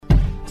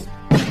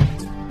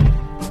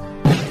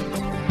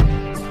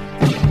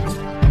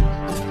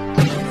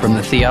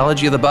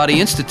Theology of the Body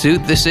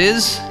Institute. This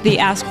is the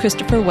Ask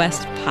Christopher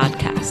West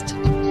podcast.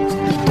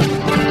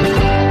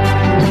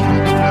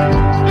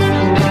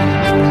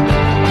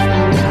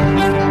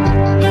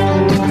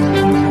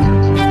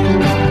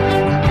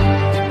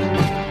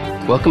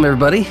 Welcome,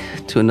 everybody,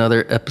 to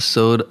another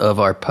episode of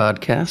our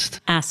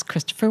podcast. Ask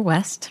Christopher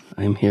West.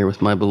 I'm here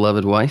with my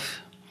beloved wife.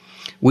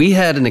 We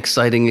had an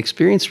exciting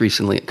experience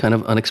recently, kind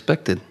of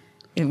unexpected.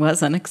 It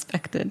was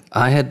unexpected.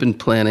 I had been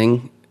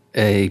planning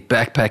a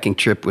backpacking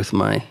trip with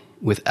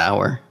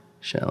our,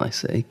 shall I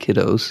say,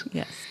 kiddos.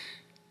 Yes.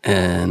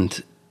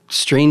 And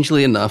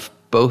strangely enough,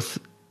 both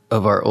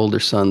of our older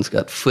sons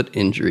got foot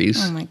injuries.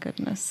 Oh, my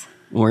goodness.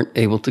 Weren't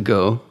able to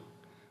go.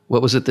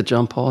 What was it that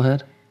John Paul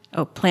had?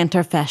 Oh,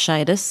 plantar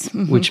fasciitis.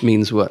 Mm-hmm. Which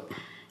means what?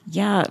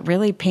 Yeah,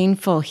 really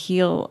painful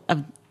heel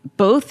of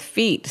both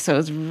feet.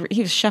 So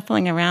he was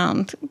shuffling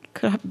around,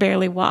 could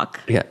barely walk.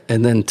 Yeah,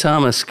 and then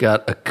Thomas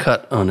got a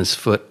cut on his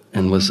foot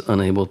and was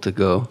unable to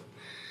go.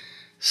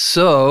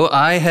 So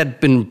I had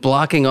been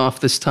blocking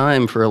off this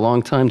time for a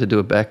long time to do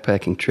a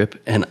backpacking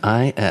trip, and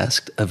I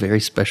asked a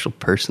very special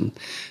person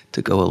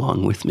to go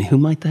along with me. Who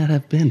might that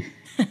have been?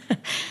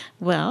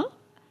 Well,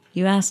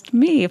 you asked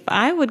me if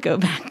I would go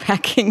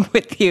backpacking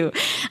with you.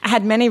 I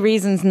had many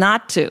reasons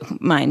not to,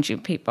 mind you,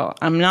 people.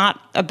 I'm not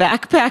a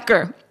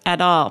backpacker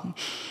at all.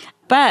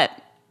 But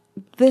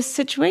this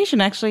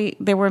situation, actually,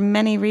 there were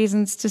many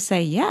reasons to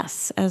say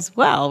yes as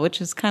well, which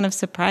is kind of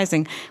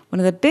surprising. One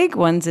of the big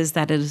ones is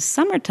that it is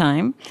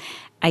summertime.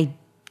 I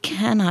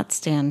cannot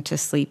stand to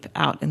sleep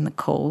out in the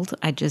cold.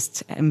 I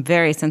just am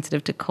very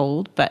sensitive to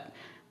cold, but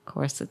of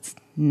course it's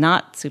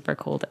not super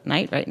cold at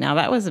night right now.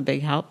 That was a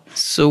big help.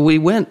 So we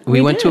went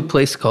to a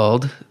place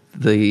called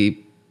the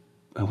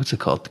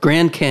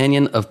Grand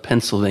Canyon of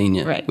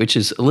Pennsylvania, right, which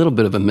is a little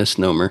bit of a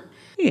misnomer.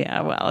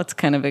 Yeah, well, it's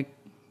kind of a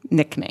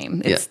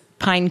nickname. It's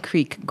Pine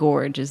Creek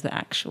Gorge is the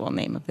actual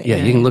name of the area.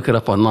 Yeah, you can look it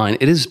up online.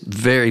 It is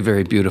very,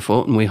 very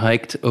beautiful. And we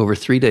hiked over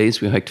 3 days.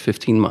 We hiked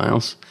 15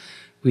 miles.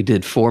 We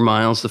did 4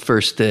 miles the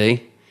first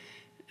day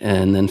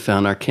and then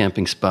found our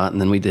camping spot. And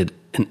then we did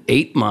an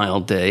 8-mile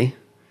day.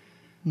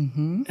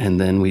 Mm-hmm. And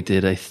then we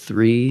did a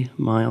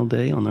 3-mile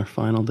day on our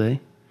final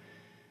day.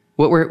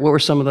 What were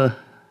some of the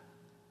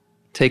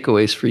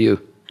takeaways for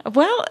you?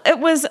 Well, it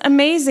was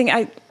amazing.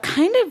 I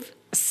kind of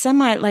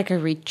like a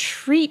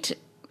retreat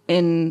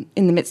in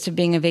the midst of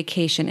being a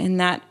vacation, in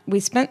that we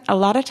spent a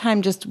lot of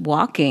time just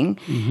walking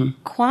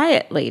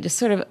quietly, just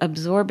sort of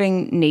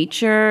absorbing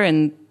nature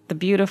and the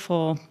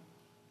beautiful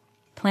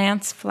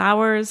plants,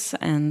 flowers,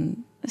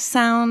 and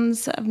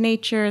sounds of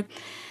nature.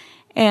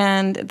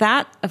 And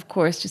that, of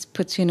course, just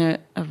puts you in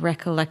a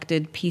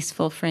recollected,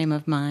 peaceful frame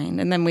of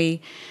mind. And then we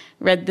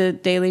read the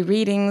daily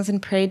readings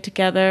and prayed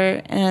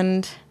together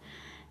and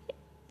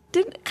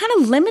did kind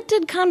of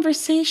limited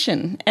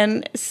conversation.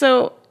 And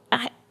so,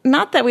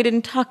 not that we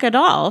didn't talk at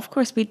all, of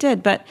course we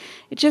did, but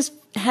it just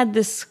had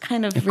this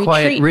kind of retreat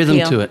quiet rhythm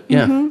feel to it,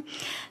 yeah. Mm-hmm.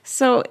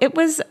 So it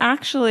was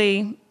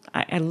actually,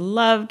 I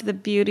loved the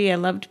beauty, I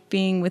loved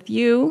being with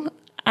you.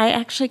 I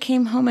actually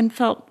came home and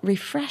felt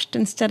refreshed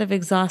instead of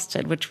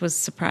exhausted, which was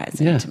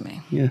surprising to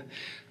me. Yeah,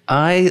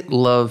 I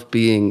love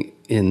being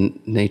in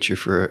nature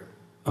for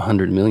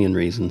 100 million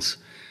reasons,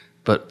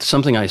 but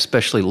something I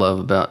especially love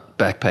about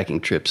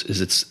backpacking trips is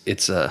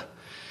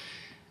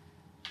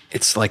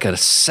it's like a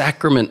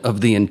sacrament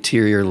of the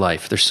interior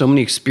life. There's so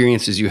many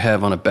experiences you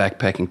have on a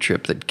backpacking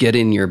trip that get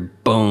in your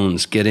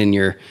bones, get in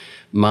your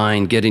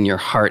mind, get in your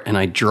heart, and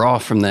I draw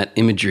from that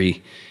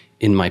imagery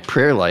in my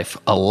prayer life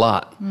a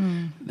lot.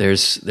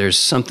 There's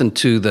something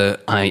to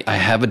I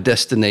have a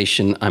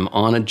destination, I'm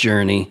on a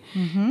journey.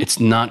 It's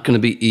not going to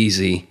be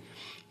easy,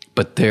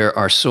 but there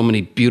are so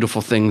many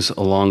beautiful things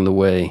along the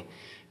way.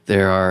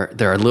 There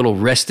are little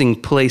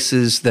resting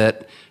places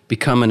that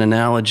become an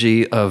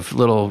analogy of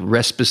little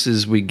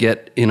respices we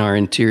get in our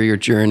interior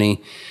journey.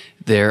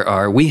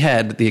 We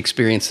had the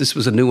experience, this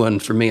was a new one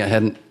for me, I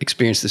hadn't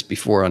experienced this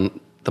before on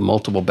the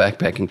multiple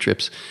backpacking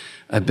trips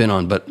I've been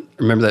on, but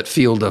remember that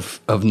field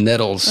of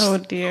nettles? Oh,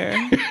 dear.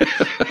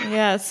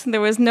 Yes,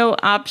 there was no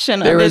option.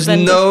 There was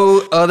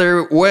no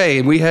other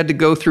way. We had to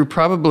go through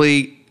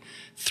probably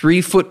 3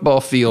 football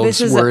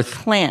fields worth. This is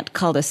a plant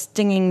called a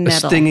stinging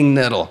nettle. A stinging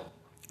nettle.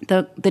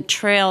 The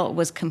trail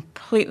was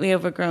completely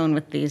overgrown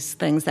with these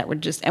things that were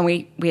just, and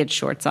we had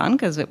shorts on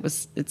because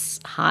it's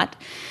hot,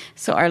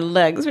 so our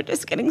legs were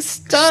just getting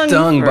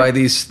stung by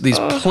these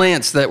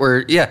plants that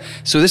were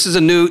So this is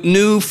a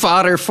new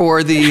fodder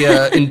for the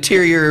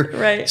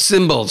interior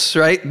symbols,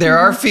 right? There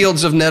are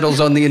fields of nettles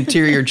on the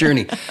interior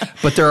journey,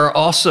 but there are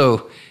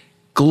also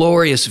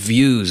glorious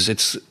views.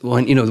 It's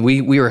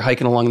we were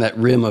hiking along that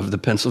rim of the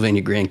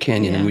Pennsylvania Grand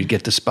Canyon, and we'd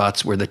get to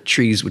spots where the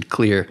trees would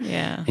clear,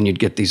 and you'd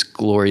get these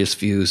glorious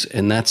views,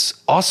 and that's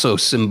also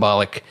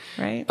symbolic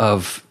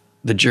of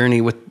the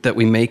journey that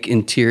we make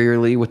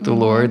interiorly with the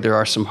Lord. There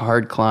are some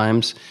hard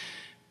climbs,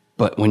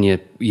 but when you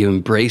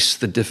embrace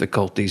the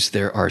difficulties,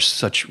 there are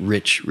such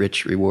rich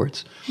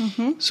rewards.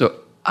 So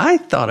I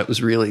thought it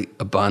was really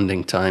a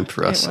bonding time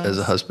for us as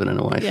a husband and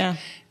a wife. Yeah.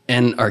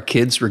 And our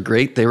kids were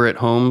great. They were at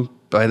home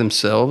by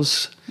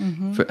themselves.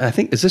 I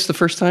think, is this the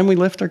first time we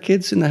left our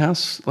kids in the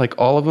house, like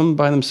all of them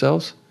by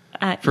themselves?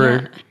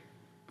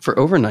 For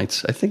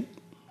overnights, I think.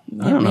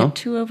 I don't know. We had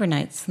 2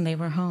 overnights and they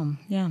were home.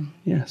 Yeah.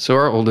 Yeah. So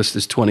our oldest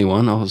is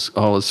 21.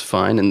 All is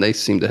fine, and they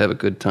seem to have a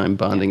good time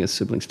bonding as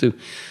siblings too.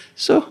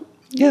 So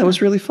it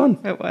was really fun.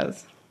 It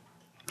was.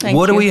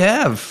 What do we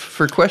have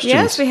for questions?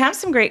 Yes, we have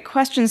some great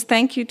questions.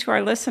 Thank you to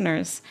our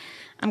listeners.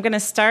 I'm going to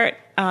start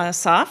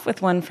us off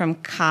with one from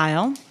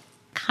Kyle.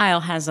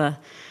 Kyle has a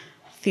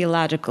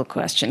theological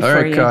question for you.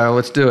 All right, Kyle,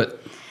 let's do it.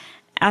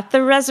 At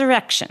the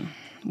resurrection,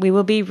 we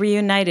will be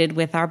reunited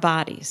with our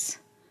bodies.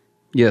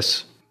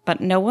 Yes.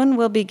 But no one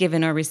will be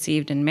given or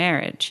received in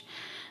marriage.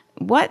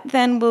 What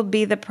then will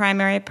be the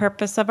primary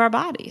purpose of our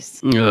bodies?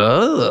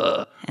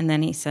 And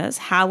then he says,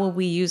 how will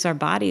we use our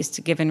bodies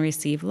to give and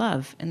receive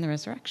love in the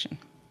resurrection?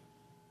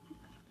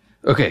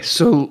 Okay,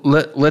 so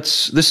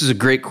let's. This is a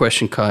great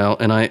question, Kyle,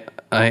 and I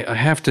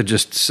have to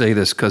just say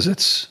this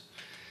because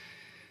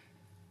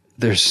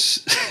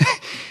there's.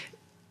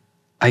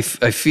 I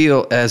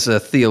feel as a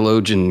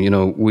theologian,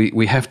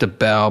 we have to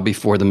bow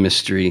before the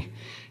mystery,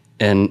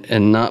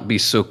 and not be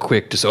so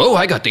quick to say, "Oh,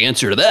 I got the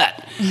answer to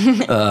that."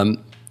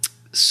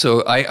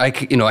 So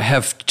I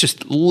have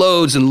just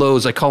loads and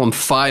loads. I call them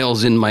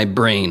files in my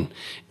brain.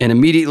 And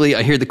immediately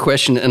I hear the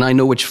question and I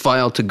know which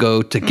file to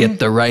go to get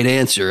the right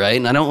answer, right?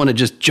 And I don't want to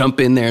just jump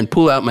in there and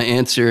pull out my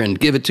answer and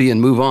give it to you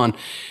and move on,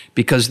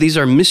 because these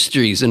are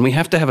mysteries and we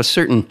have to have a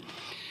certain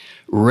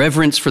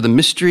reverence for the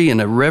mystery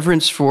and a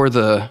reverence for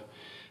the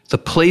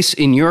place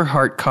in your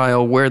heart,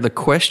 Kyle, where the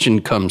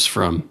question comes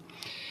from.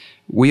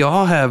 We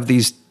all have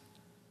these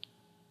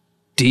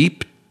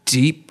deep,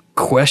 deep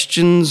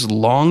questions,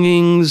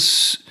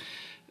 longings,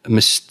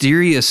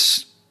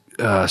 mysterious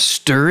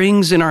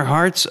stirrings in our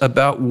hearts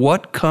about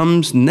what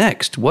comes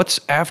next. What's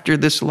after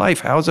this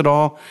life? How's it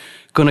all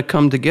going to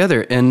come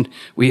together? And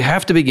we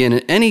have to begin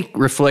any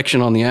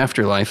reflection on the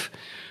afterlife.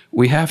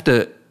 We have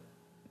to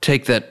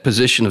take that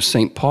position of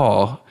St.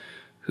 Paul,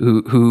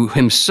 who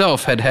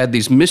himself had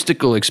these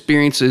mystical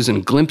experiences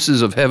and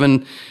glimpses of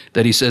heaven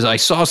that he says, I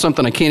saw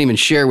something I can't even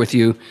share with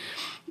you.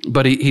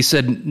 But he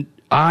said,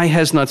 eye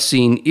has not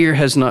seen, ear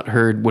has not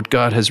heard what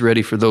God has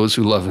ready for those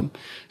who love him.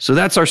 So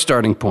that's our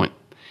starting point.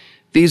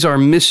 These are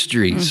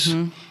mysteries.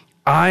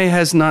 Eye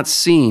has not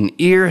seen,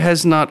 ear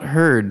has not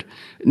heard,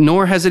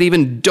 nor has it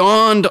even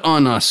dawned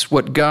on us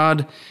what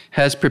God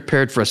has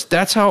prepared for us.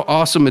 That's how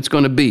awesome it's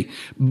going to be.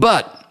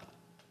 But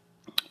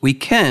we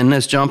can,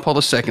 as John Paul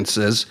II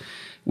says,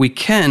 we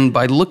can,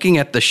 by looking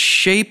at the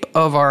shape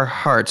of our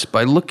hearts,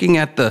 by looking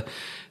at the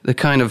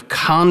kind of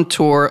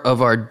contour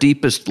of our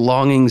deepest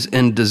longings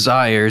and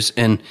desires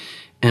and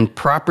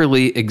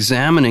properly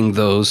examining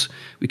those,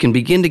 we can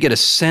begin to get a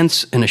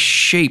sense and a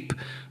shape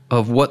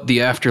of what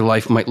the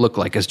afterlife might look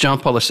like. As John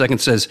Paul II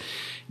says,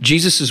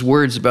 Jesus'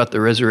 words about the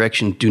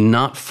resurrection do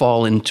not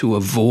fall into a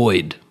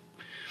void.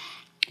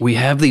 We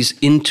have these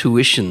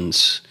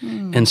intuitions.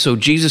 And so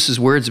Jesus'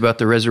 words about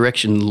the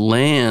resurrection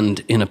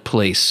land in a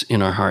place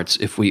in our hearts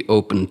if we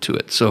open to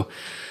it. So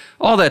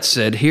all that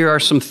said, here are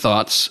some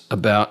thoughts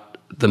about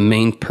the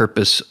main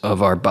purpose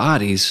of our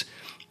bodies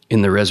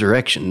in the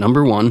resurrection.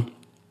 Number one,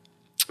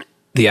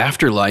 the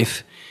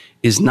afterlife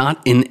is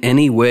not in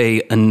any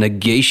way a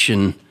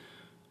negation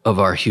of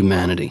our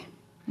humanity.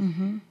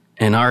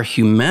 And our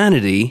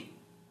humanity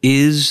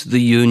is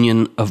the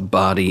union of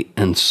body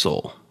and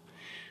soul.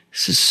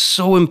 This is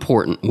so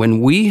important.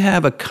 When we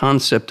have a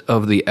concept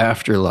of the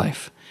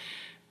afterlife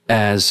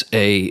as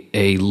a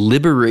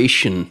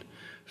liberation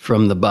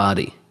from the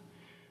body,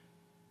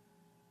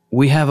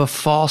 we have a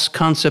false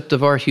concept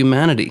of our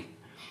humanity,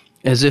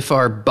 as if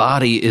our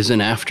body is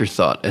an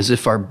afterthought, as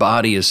if our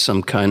body is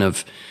some kind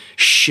of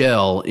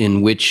shell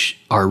in which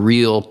our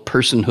real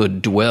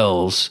personhood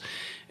dwells.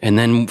 And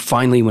then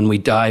finally, when we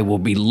die, we'll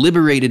be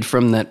liberated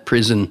from that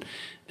prison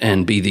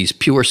and be these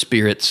pure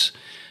spirits.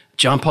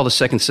 John Paul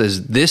II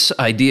says this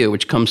idea,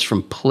 which comes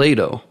from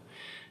Plato,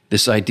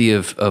 this idea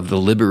of the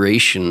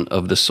liberation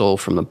of the soul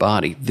from the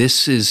body,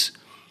 this is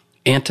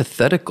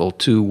antithetical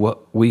to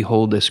what we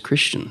hold as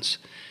Christians.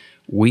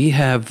 We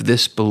have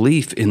this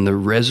belief in the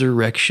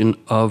resurrection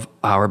of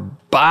our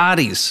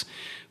bodies,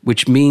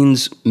 which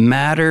means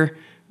matter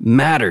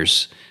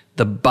matters.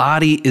 The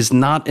body is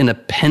not an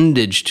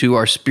appendage to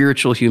our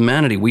spiritual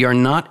humanity. We are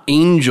not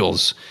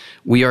angels.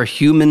 We are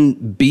human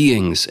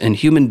beings, and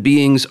human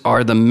beings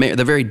are the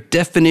very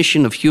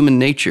definition of human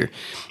nature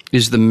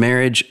is the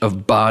marriage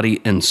of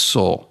body and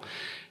soul.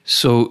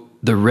 So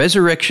the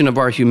resurrection of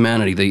our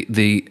humanity,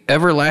 the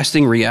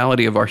everlasting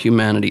reality of our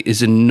humanity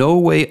is in no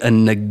way a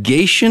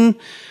negation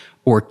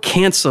or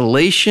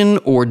cancellation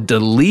or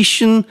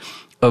deletion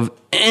of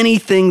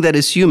anything that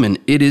is human.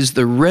 It is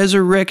the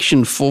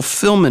resurrection,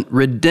 fulfillment,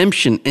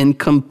 redemption, and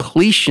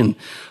completion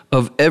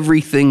of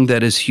everything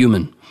that is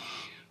human.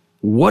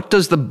 What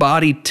does the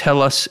body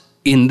tell us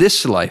in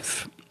this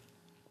life?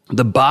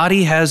 The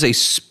body has a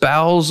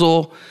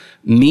spousal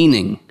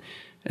meaning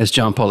as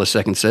John Paul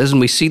II says, and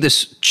we see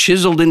this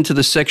chiseled into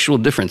the sexual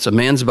difference. A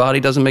man's body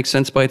doesn't make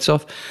sense by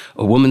itself.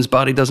 A woman's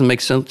body doesn't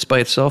make sense by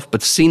itself.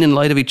 But seen in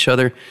light of each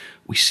other,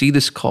 we see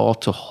this call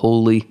to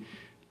holy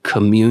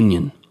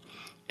communion.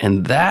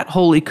 And that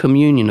holy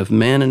communion of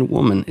man and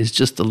woman is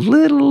just a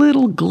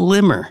little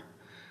glimmer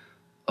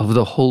of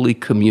the holy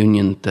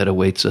communion that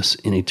awaits us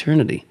in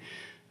eternity,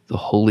 the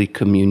holy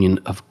communion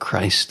of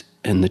Christ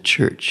and the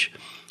church.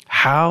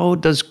 How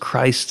does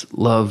Christ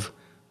love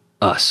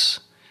us?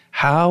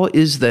 How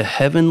is the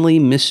heavenly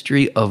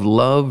mystery of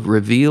love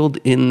revealed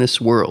in this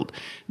world?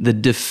 The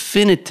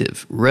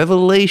definitive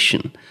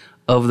revelation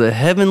of the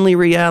heavenly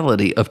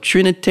reality of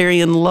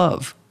Trinitarian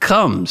love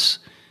comes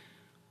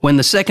when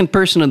the second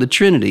person of the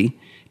Trinity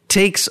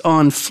takes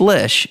on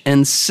flesh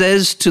and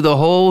says to the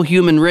whole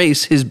human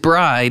race, his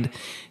bride,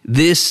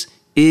 "This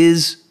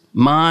is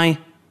my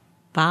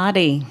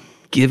body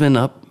given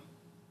up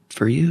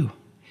for you."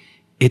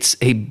 It's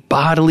a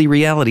bodily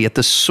reality. At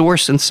the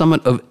source and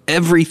summit of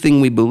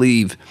everything we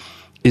believe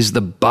is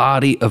the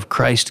body of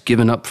Christ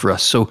given up for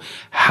us. So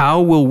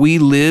how will we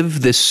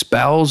live this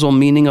spousal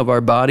meaning of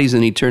our bodies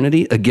in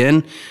eternity?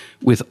 Again,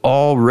 with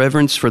all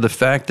reverence for the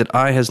fact that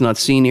eye has not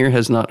seen, ear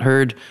has not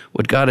heard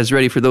what God has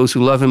ready for those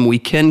who love him, we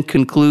can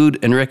conclude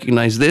and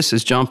recognize this,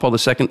 as John Paul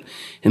II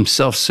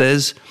himself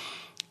says,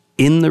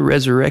 in the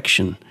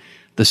resurrection,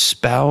 the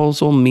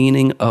spousal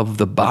meaning of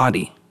the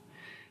body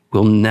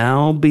will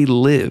now be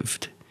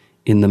lived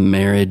in the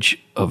marriage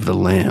of the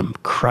Lamb.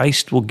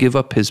 Christ will give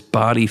up his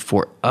body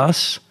for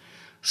us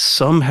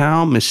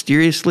somehow,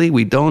 mysteriously,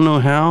 we don't know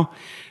how.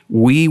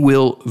 We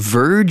will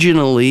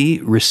virginally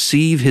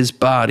receive his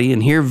body.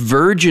 And here,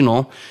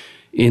 virginal,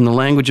 in the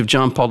language of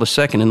John Paul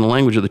II, in the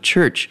language of the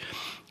church,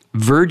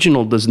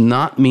 virginal does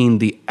not mean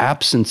the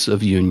absence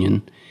of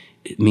union.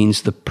 It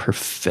means the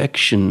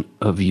perfection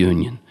of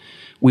union.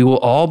 We will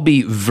all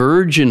be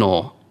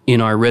virginal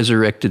in our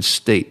resurrected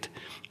state.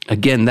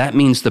 Again, that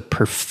means the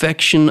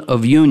perfection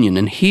of union.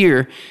 And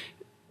here,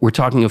 we're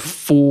talking of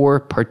 4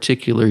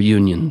 particular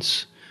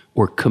unions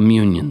or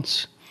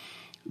communions.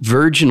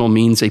 Virginal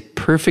means a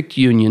perfect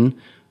union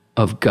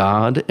of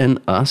God and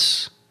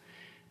us,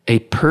 a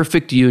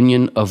perfect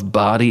union of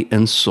body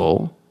and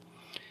soul,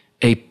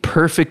 a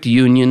perfect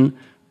union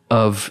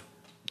of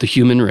the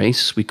human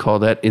race. We call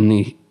that in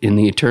the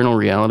eternal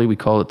reality, we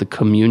call it the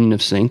communion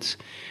of saints.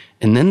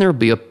 And then there'll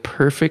be a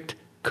perfect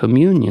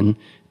communion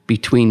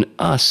between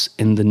us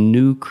and the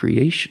new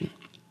creation.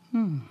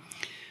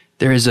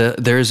 There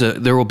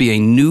will be a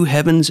new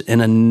heavens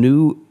and a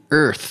new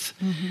earth.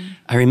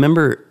 I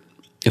remember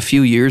a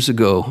few years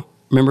ago,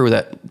 remember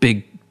that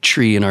big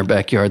tree in our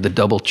backyard, the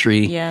double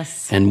tree?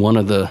 Yes. And one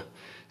of the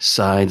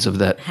sides of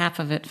that, half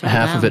of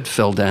it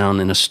fell down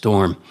in a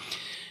storm.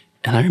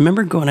 And I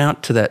remember going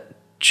out to that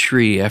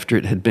tree after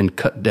it had been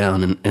cut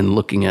down and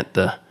looking at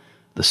the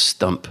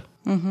stump.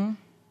 I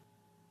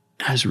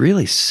was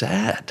really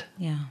sad.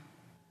 Yeah.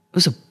 It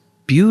was a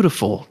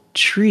beautiful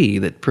tree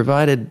that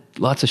provided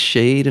lots of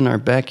shade in our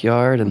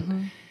backyard.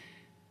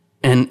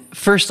 And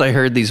first I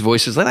heard these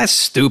voices, like, that's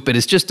stupid,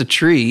 it's just a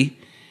tree.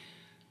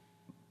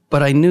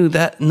 But I knew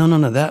that,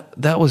 no,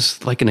 that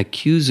was like an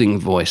accusing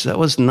voice. That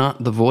was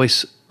not the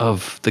voice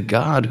of the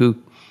God who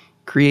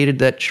created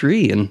that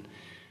tree. And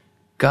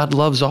God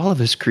loves all of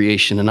his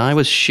creation. And I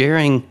was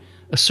sharing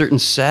a certain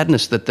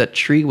sadness that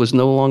tree was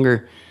no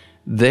longer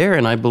there.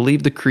 And I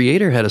believe the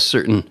Creator had a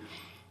certain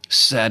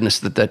sadness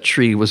that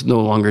tree was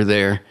no longer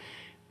there.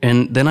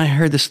 And then I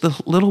heard this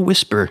little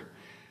whisper,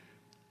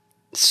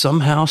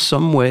 somehow,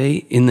 some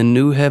way, in the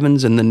new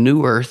heavens and the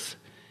new earth,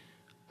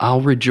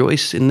 I'll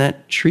rejoice in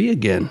that tree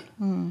again.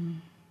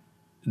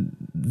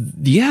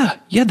 Yeah,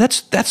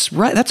 that's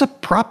right. That's a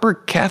proper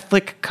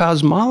Catholic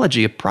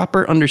cosmology, a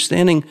proper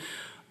understanding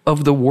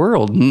of the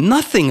world.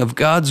 Nothing of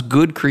God's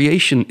good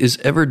creation is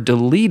ever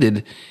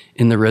deleted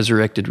in the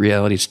resurrected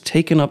reality. It's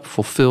taken up,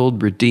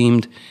 fulfilled,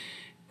 redeemed,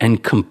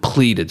 and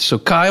completed. So,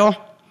 Kyle,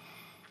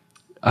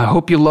 I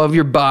hope you love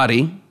your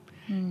body.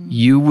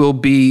 You will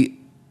be,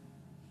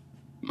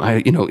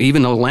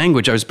 even the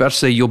language, I was about to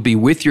say you'll be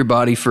with your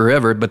body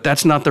forever, but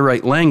that's not the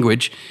right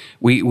language.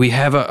 We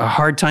have a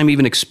hard time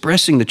even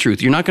expressing the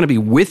truth. You're not going to be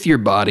with your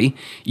body.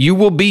 You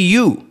will be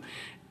you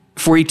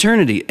for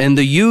eternity. And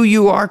the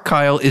you are,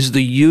 Kyle, is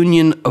the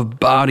union of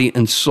body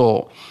and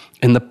soul.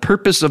 And the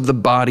purpose of the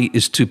body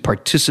is to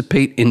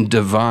participate in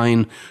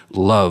divine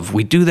love.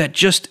 We do that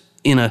just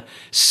in a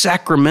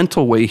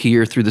sacramental way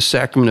here through the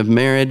sacrament of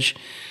marriage.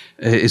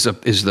 Is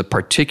the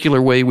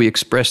particular way we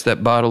express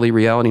that bodily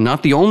reality.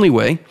 Not the only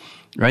way,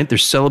 right?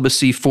 There's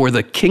celibacy for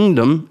the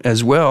kingdom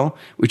as well,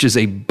 which is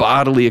a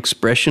bodily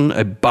expression,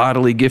 a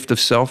bodily gift of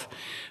self.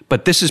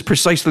 But this is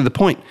precisely the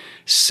point.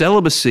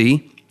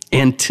 Celibacy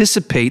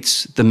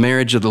anticipates the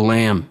marriage of the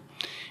Lamb.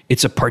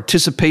 It's a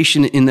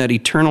participation in that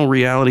eternal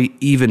reality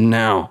even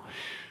now.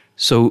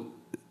 So,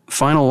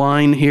 final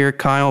line here,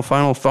 Kyle,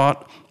 final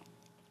thought.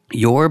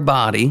 Your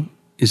body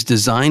is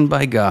designed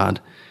by God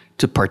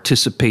to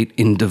participate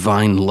in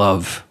divine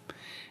love.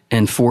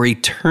 And for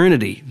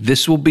eternity,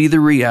 this will be the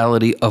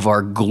reality of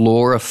our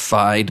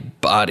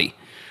glorified body.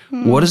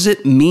 What does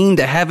it mean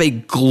to have a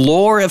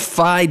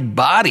glorified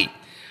body?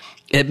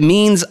 It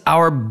means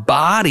our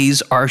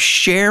bodies are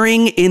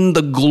sharing in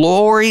the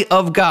glory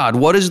of God.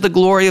 What is the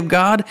glory of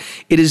God?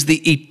 It is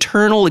the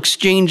eternal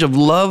exchange of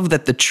love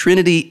that the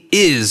Trinity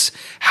is.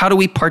 How do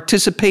we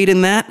participate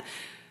in that?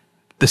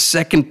 The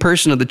second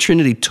person of the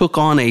Trinity took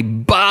on a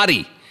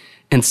body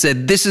and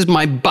said, this is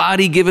my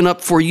body given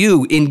up for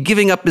you. In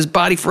giving up his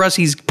body for us,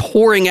 he's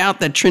pouring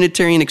out that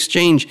Trinitarian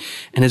exchange.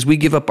 And as we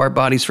give up our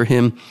bodies for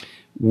him,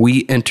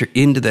 we enter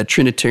into that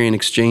Trinitarian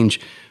exchange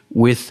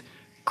with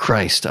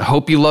Christ. I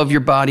hope you love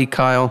your body,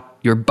 Kyle.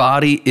 Your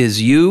body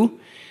is you,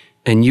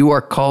 and you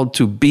are called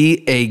to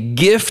be a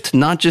gift,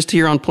 not just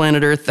here on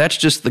planet Earth. That's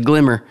just the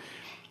glimmer.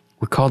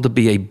 We're called to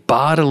be a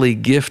bodily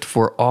gift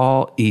for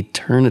all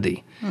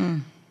eternity.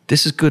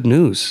 This is good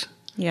news.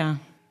 Yeah.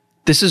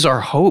 This is our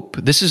hope.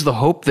 This is the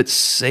hope that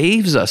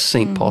saves us,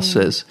 St. Paul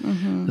says.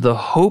 The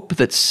hope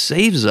that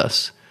saves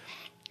us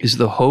is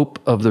the hope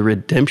of the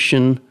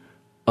redemption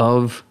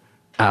of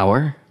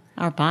our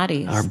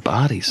bodies. Our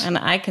bodies. And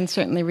I can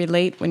certainly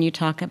relate when you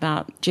talk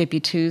about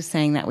JP2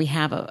 saying that we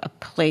have a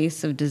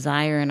place of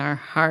desire in our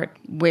heart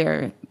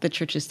where the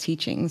church's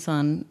teachings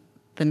on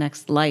the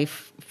next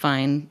life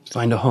find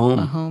a home.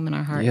 A home in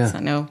our hearts. Yeah. I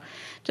know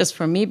just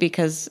for me,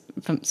 because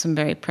some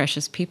very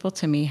precious people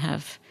to me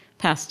have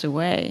passed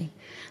away,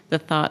 the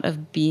thought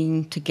of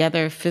being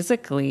together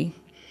physically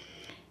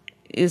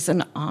is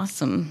an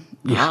awesome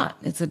thought.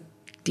 It's a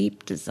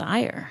deep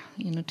desire,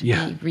 to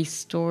be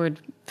restored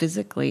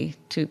physically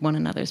to one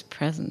another's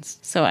presence.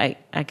 So I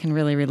can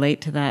really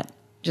relate to that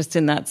just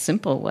in that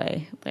simple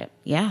way. That,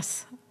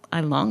 yes,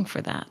 I long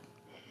for that.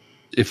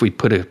 If we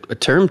put a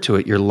term to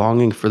it, you're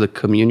longing for the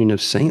communion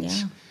of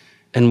saints. Yeah.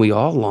 And we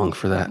all long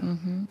for that.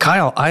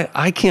 Kyle,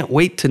 I can't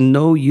wait to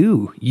know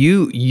you.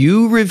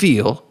 You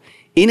reveal,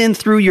 in and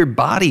through your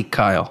body,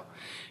 Kyle,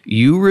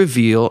 you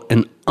reveal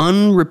an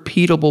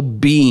unrepeatable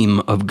beam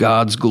of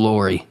God's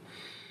glory.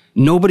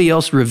 Nobody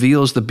else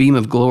reveals the beam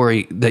of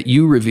glory that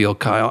you reveal,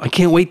 Kyle. I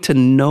can't wait to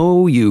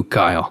know you,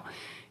 Kyle,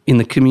 in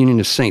the communion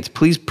of saints.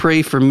 Please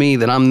pray for me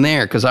that I'm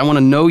there, because I want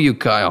to know you,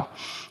 Kyle.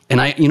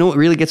 And you know what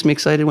really gets me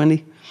excited,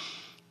 Wendy?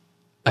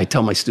 I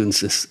tell my students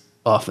this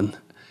often.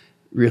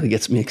 It really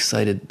gets me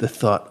excited, the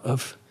thought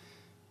of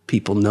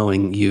people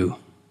knowing you.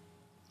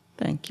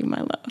 Thank you,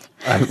 my love.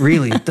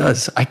 It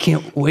does. I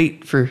can't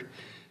wait for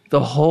the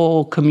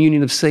whole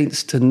communion of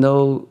saints to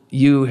know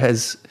you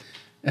as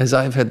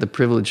I've had the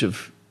privilege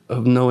of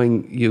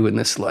knowing you in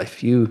this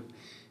life. You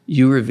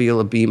reveal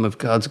a beam of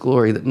God's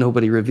glory that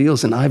nobody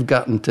reveals, and I've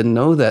gotten to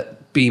know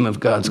that beam of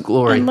God's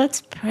glory. And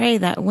let's pray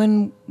that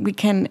when we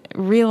can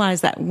realize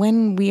that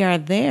when we are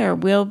there,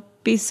 we'll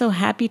be so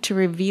happy to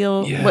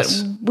reveal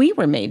what we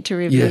were made to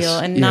reveal,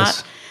 and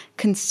not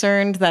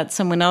concerned that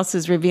someone else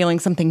is revealing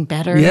something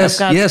better of God's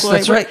glory. Yes,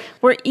 that's right.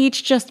 We're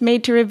each just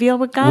made to reveal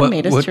what God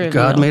made us to reveal.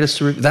 God made us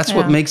to reveal. That's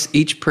what makes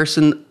each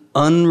person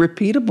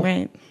unrepeatable.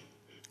 Right.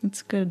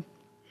 That's good.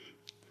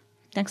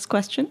 Next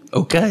question.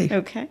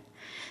 Okay.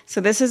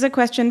 So this is a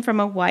question from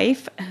a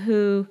wife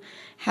who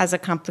has a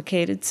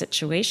complicated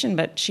situation,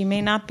 but she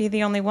may not be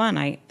the only one.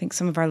 I think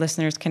some of our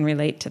listeners can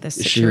relate to this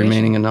situation. Is she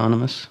remaining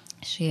anonymous?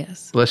 She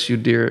is. Bless you,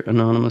 dear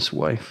anonymous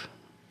wife.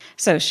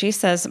 So she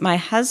says, my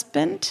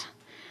husband,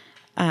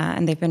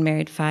 and they've been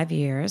married 5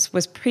 years,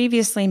 was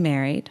previously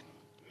married.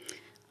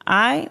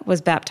 I was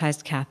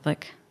baptized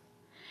Catholic,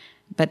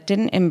 but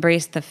didn't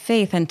embrace the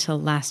faith until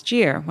last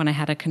year when I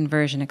had a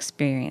conversion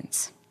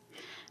experience.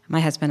 My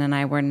husband and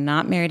I were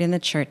not married in the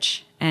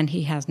church, and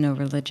he has no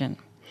religion.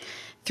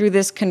 Through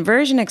this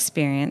conversion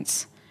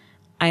experience,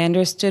 I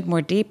understood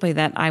more deeply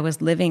that I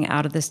was living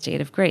out of the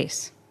state of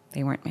grace.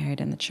 They weren't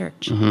married in the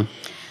church.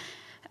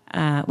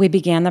 We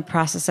began the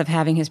process of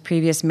having his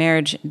previous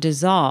marriage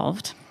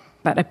dissolved,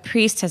 but a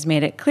priest has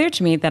made it clear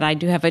to me that I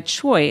do have a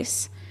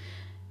choice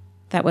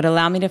that would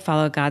allow me to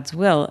follow God's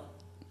will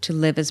to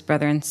live as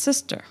brother and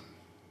sister.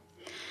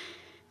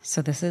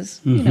 So this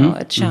is,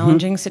 a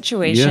challenging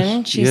situation.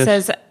 Yes, she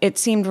says, it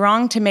seemed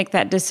wrong to make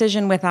that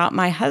decision without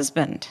my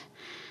husband.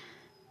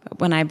 But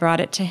when I brought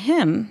it to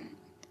him,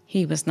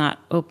 he was not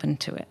open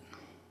to it.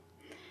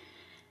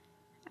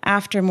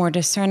 After more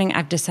discerning,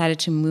 I've decided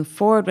to move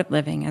forward with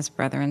living as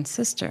brother and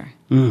sister,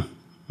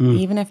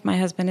 even if my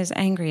husband is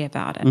angry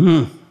about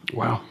it.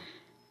 Wow.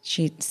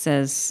 She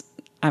says,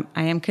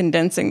 I am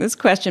condensing this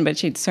question, but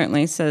she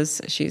certainly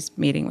says she's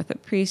meeting with a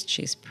priest,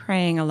 she's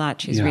praying a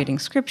lot, she's reading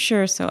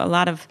scripture, so a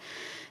lot of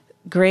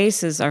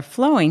graces are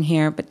flowing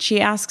here, but she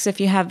asks if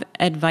you have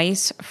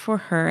advice for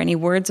her, any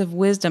words of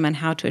wisdom on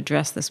how to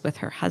address this with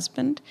her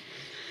husband.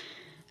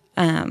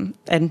 And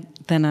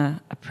then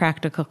a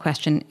practical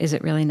question, is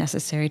it really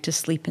necessary to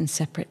sleep in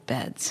separate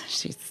beds?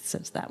 She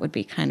says that would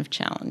be kind of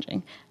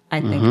challenging,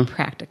 I think,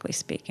 practically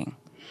speaking.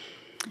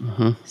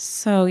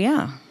 So,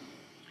 yeah.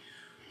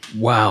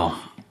 Wow.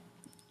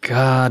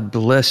 God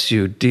bless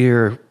you,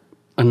 dear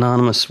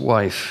anonymous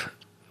wife.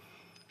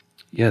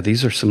 Yeah,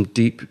 these are some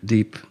deep,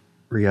 deep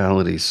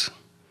realities.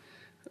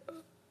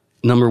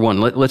 Number one,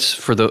 let's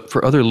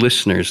for other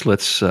listeners,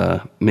 let's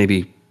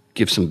maybe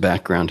give some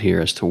background here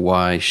as to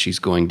why she's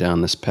going down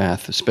this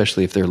path,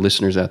 especially if there are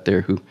listeners out there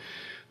who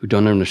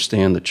don't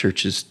understand the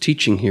church's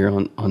teaching here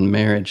on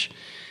marriage.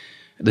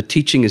 The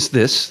teaching is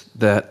this,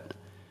 that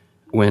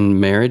when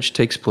marriage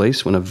takes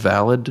place, when a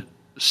valid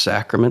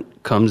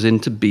sacrament comes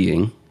into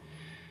being,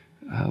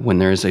 when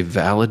there is a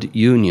valid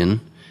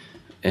union,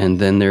 and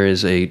then there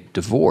is a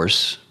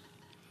divorce,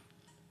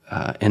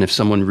 and if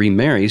someone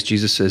remarries,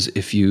 Jesus says,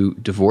 if you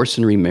divorce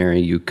and remarry,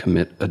 you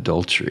commit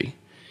adultery.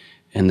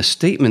 And the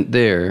statement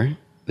there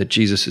that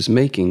Jesus is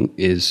making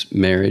is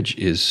marriage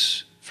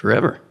is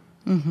forever.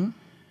 Mm-hmm.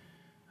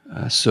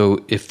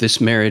 So if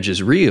this marriage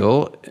is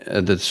real,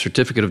 the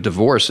certificate of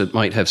divorce, it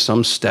might have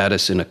some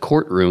status in a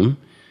courtroom,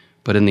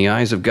 but in the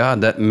eyes of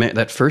God,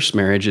 that first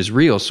marriage is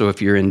real. So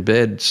if you're in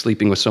bed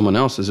sleeping with someone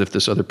else as if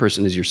this other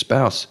person is your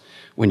spouse,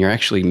 when you're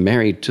actually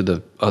married to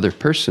the other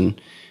person,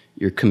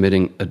 you're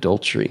committing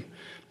adultery.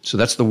 So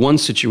that's the one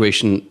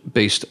situation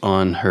based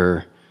on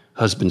her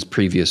husband's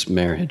previous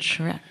marriage.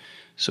 Correct.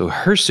 So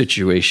her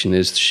situation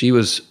is she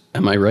was,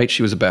 am I right?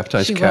 She was a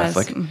baptized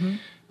Catholic. Mm-hmm.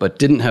 But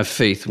didn't have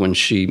faith when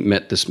she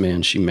met this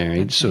man she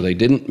married, okay. So they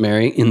didn't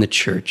marry in the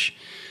church.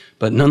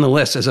 But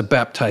nonetheless, as a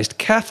baptized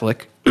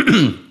Catholic,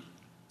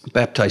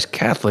 baptized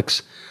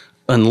Catholics,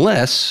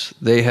 unless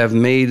they have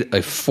made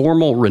a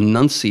formal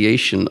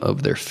renunciation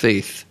of their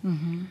faith,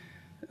 mm-hmm.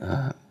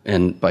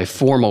 And by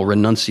formal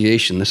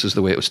renunciation, this is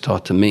the way it was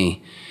taught to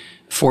me,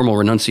 formal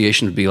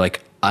renunciation would be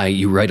like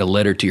you write a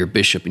letter to your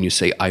bishop and you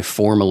say, I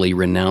formally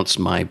renounce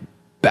my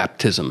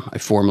baptism, I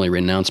formally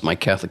renounce my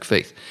Catholic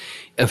faith.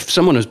 If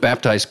someone was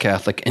baptized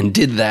Catholic and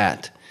did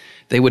that,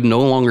 they would no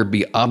longer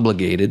be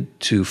obligated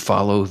to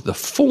follow the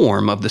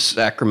form of the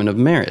sacrament of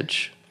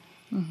marriage.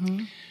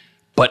 Mm-hmm.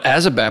 But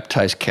as a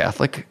baptized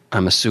Catholic,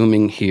 I'm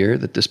assuming here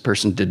that this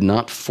person did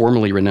not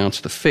formally renounce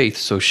the faith,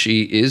 so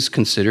she is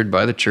considered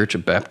by the church a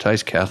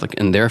baptized Catholic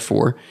and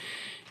therefore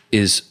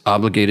is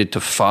obligated to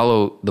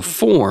follow the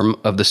form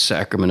of the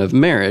sacrament of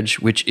marriage,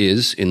 which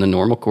is, in the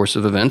normal course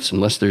of events,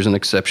 unless there's an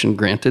exception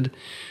granted,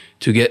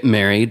 to get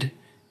married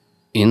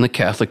in the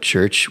Catholic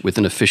Church with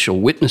an official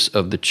witness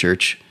of the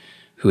church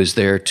who is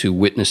there to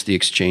witness the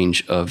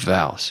exchange of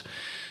vows.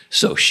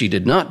 So she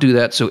did not do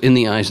that, so in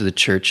the eyes of the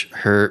church,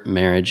 her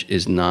marriage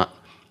is not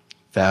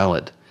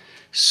valid.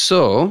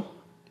 So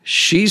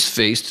she's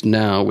faced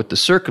now with the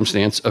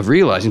circumstance of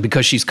realizing,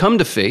 because she's come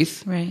to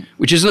faith, right,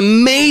 which is an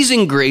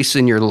amazing grace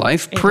in your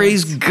life.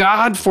 Praise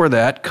God for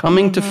that.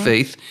 Coming to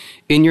faith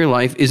in your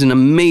life is an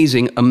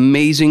amazing,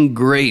 amazing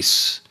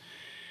grace.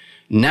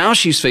 Now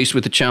she's faced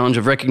with the challenge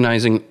of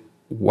recognizing,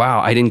 wow,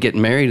 I didn't get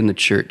married in the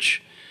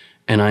church,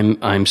 and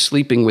I'm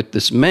sleeping with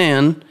this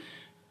man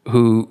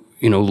who,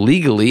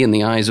 legally in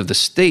the eyes of the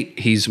state,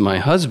 he's my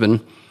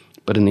husband,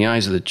 but in the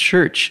eyes of the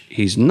church,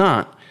 he's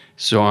not.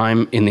 So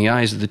in the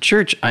eyes of the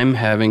church, I'm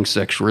having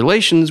sexual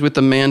relations with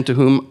a man to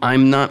whom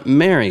I'm not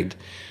married.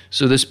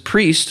 So this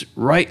priest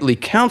rightly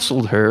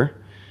counseled her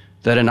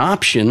that an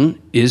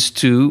option is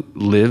to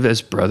live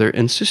as brother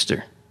and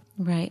sister.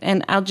 Right.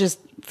 And I'll just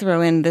throw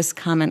in this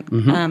comment,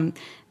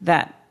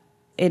 that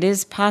it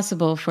is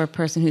possible for a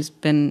person who's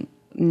been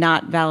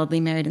not validly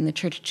married in the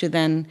church to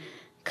then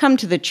come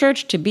to the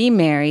church to be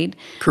married.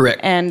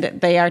 Correct. And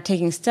they are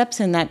taking steps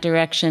in that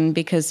direction,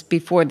 because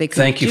before they could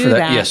Thank you do for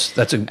that. that, yes,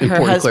 that's an important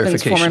her husband's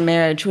clarification. former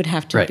marriage would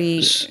have to right.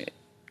 be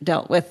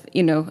dealt with,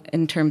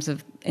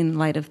 in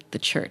light of the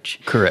church.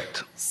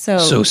 Correct.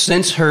 So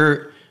since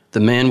the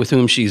man with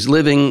whom she's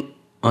living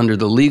under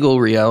the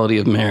legal reality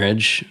of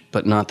marriage,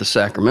 but not the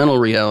sacramental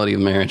reality of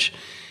marriage,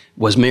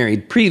 was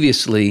married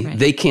previously, right,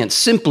 they can't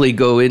simply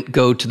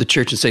go to the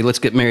church and say, let's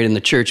get married in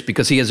the church,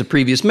 because he has a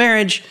previous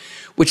marriage,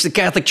 which the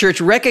Catholic Church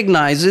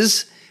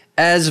recognizes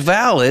as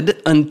valid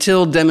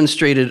until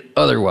demonstrated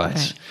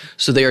otherwise. Right.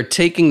 So they are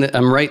taking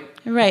I'm right,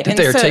 right, that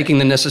they are taking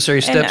the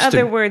necessary steps. In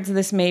other words,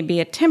 this may be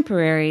a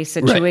temporary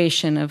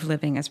situation, right, of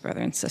living as brother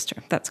and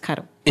sister. That's kind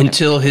of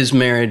until his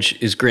marriage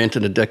is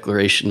granted a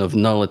declaration of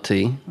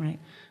nullity. Right.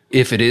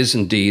 If it is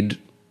indeed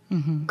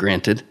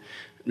granted,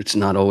 it's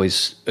not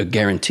always a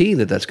guarantee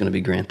that that's going to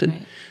be granted.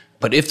 Right.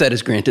 But if that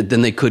is granted,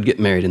 then they could get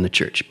married in the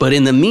church. But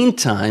in the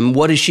meantime,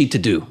 what is she to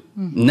do?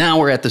 Mm-hmm. Now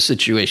we're at the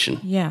situation.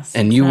 Yes,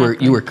 and you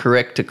were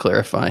correct to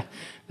clarify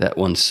that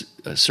one's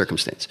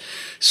circumstance.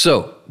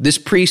 So this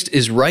priest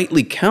is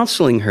rightly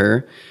counseling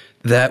her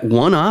that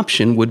one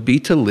option would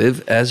be to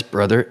live as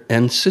brother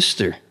and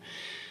sister.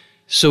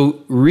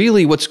 So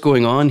really what's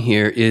going on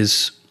here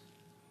is,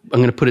 I'm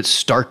going to put it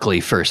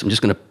starkly first. I'm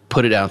just going to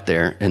put it out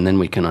there, and then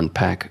we can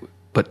unpack.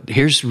 But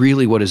here's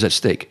really what is at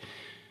stake.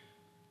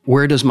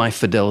 Where does my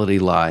fidelity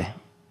lie?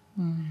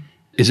 Mm.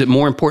 Is it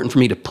more important for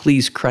me to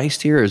please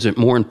Christ here, or is it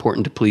more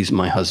important to please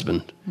my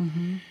husband?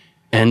 Mm-hmm.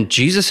 And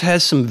Jesus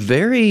has some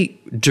very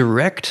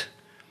direct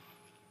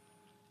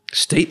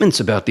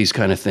statements about these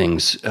kind of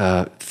things.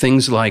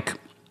 Things like,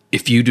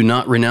 if you do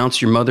not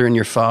renounce your mother and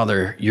your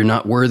father, you're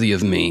not worthy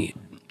of me.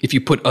 If you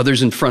put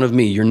others in front of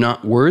me, you're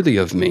not worthy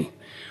of me.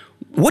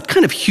 What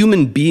kind of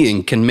human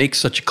being can make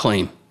such a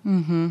claim?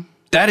 Mm-hmm.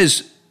 That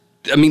is,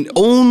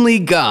 only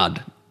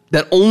God.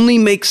 That only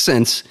makes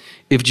sense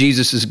if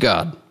Jesus is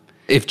God.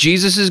 If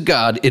Jesus is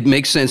God, it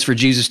makes sense for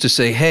Jesus to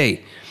say,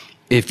 hey,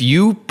 if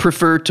you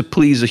prefer to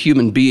please a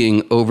human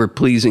being over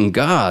pleasing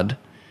God,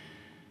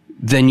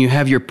 then you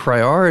have your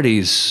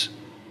priorities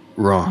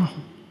wrong.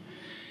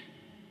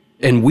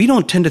 And we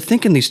don't tend to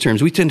think in these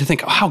terms. We tend to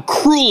think, oh, how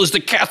cruel is the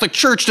Catholic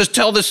Church to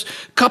tell this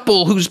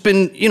couple who's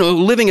been,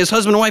 living as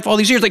husband and wife all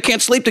these years, they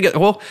can't sleep together.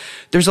 Well,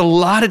 there's a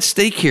lot at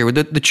stake here.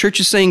 The church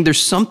is saying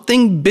there's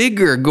something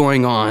bigger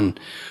going on.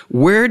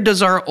 Where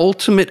does our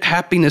ultimate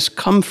happiness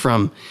come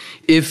from?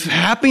 If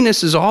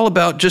happiness is all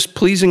about just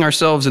pleasing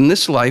ourselves in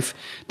this life,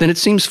 then it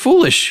seems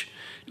foolish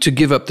to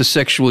give up the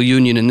sexual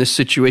union in this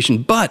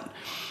situation. But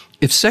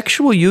if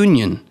sexual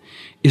union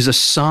is a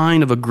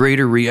sign of a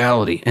greater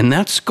reality, and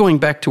that's going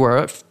back to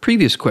our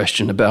previous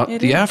question about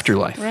the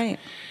afterlife. Right.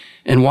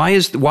 And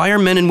why are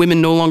men and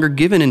women no longer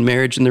given in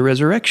marriage in the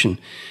resurrection?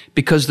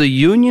 Because the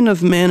union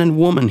of man and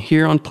woman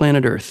here on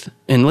planet Earth,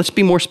 and let's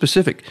be more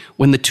specific,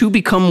 when the two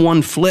become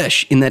one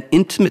flesh in that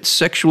intimate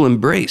sexual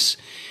embrace,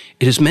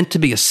 it is meant to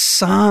be a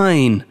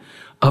sign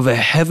of a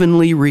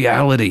heavenly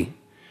reality.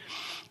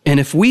 And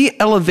if we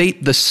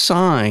elevate the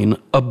sign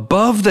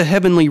above the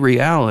heavenly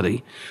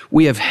reality,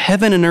 we have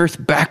heaven and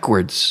earth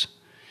backwards.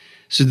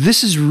 So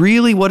this is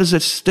really what is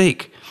at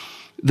stake.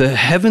 The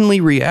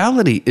heavenly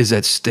reality is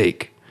at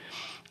stake.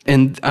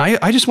 And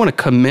I just want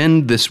to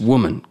commend this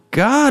woman.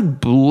 God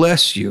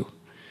bless you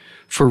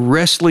for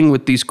wrestling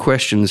with these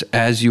questions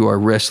as you are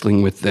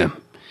wrestling with them.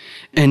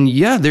 And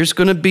yeah, there's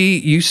going to be,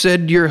 you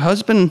said your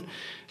husband,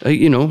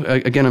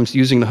 again, I'm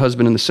using the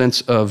husband in the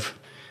sense of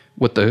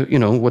what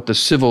the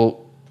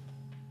civil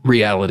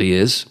reality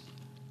is.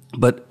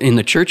 But in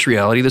the church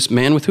reality, this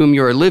man with whom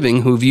you are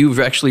living, who you've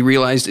actually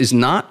realized is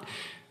not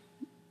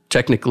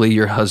technically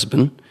your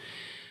husband,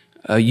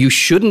 you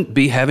shouldn't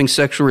be having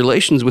sexual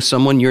relations with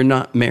someone you're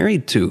not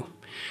married to.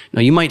 Now,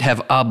 you might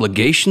have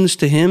obligations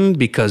to him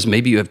because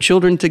maybe you have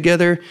children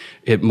together.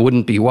 It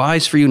wouldn't be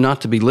wise for you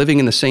not to be living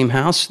in the same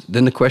house.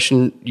 Then the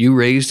question you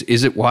raised,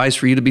 is it wise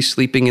for you to be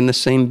sleeping in the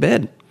same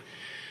bed?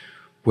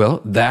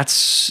 Well,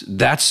 that's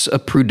a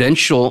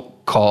prudential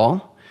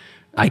call.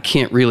 I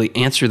can't really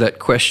answer that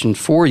question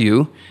for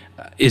you.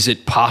 Is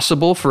it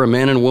possible for a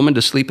man and a woman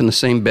to sleep in the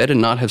same bed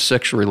and not have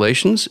sexual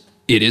relations?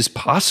 It is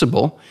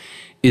possible.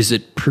 Is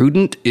it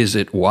prudent? Is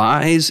it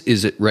wise?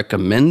 Is it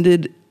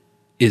recommended?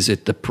 Is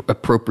it the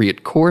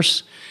appropriate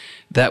course?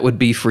 That would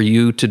be for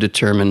you to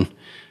determine.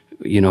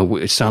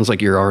 It sounds like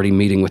you're already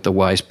meeting with a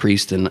wise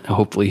priest, and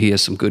hopefully he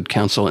has some good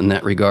counsel in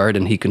that regard,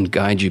 and he can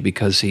guide you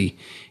because he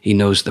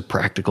knows the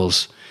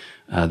practicals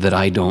that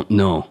I don't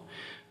know.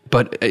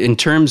 But in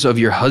terms of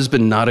your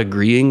husband not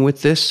agreeing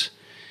with this,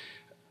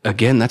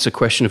 again, that's a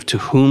question of to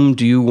whom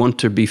do you want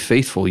to be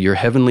faithful, your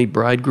heavenly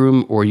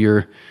bridegroom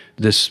or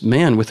this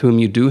man with whom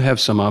you do have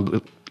some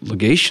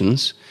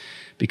obligations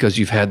because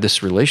you've had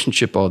this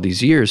relationship all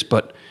these years,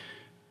 but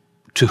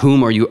to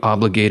whom are you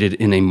obligated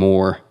in a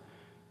more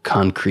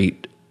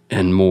concrete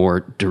and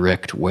more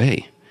direct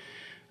way?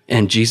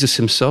 And Jesus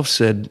himself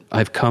said,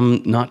 I've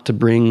come not to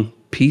bring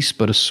peace,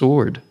 but a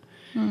sword.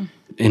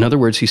 In other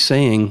words, he's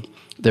saying,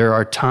 there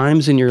are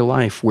times in your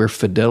life where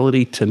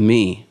fidelity to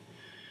me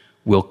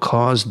will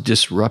cause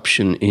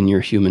disruption in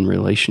your human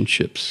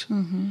relationships.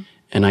 Mm-hmm.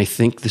 And I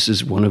think this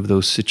is one of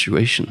those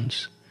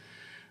situations.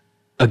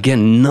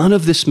 Again, none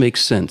of this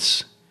makes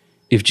sense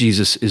if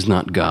Jesus is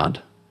not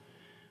God.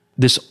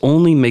 This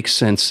only makes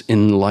sense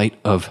in light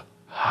of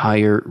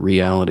higher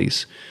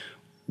realities.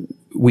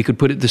 We could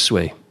put it this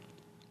way.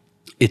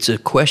 It's a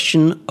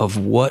question of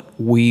what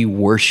we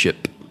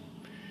worship.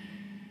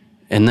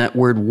 And that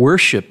word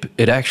worship,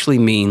 it actually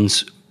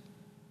means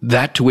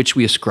that to which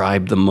we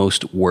ascribe the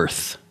most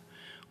worth.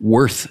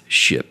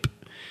 Worthship.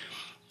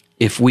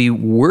 If we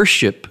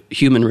worship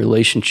human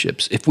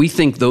relationships, if we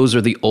think those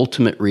are the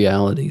ultimate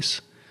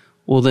realities,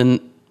 well then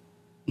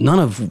none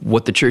of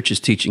what the church is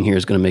teaching here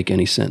is going to make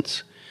any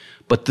sense.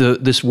 But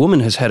this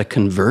woman has had a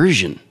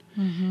conversion.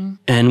 Mm-hmm.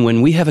 And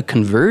when we have a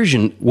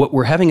conversion, what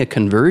we're having a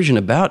conversion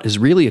about is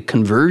really a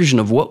conversion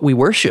of what we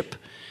worship.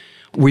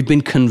 We've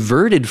been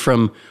converted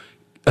from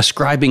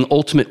ascribing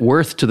ultimate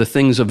worth to the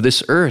things of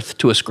this earth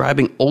to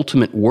ascribing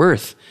ultimate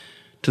worth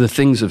to the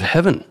things of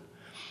heaven.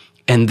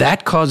 And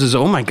that causes,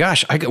 oh my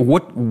gosh,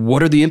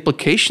 what are the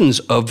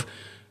implications of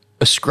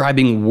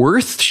ascribing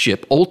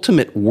worthship,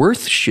 ultimate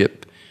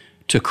worthship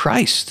to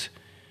Christ?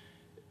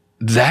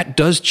 That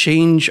does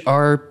change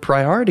our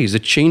priorities.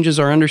 It changes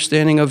our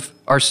understanding of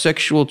our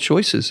sexual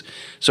choices.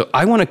 So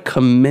I want to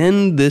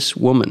commend this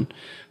woman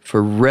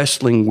for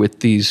wrestling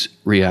with these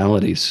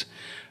realities.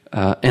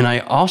 And I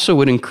also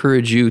would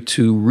encourage you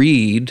to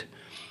read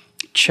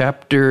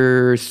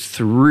chapter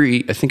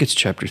 3. I think it's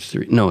chapter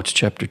 3. No, it's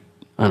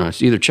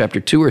it's either chapter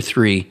 2 or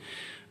 3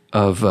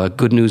 of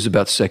Good News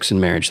About Sex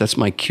and Marriage. That's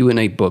my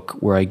Q&A book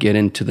where I get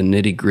into the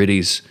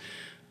nitty-gritties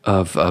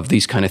of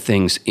these kind of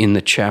things in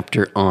the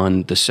chapter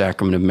on the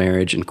sacrament of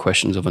marriage and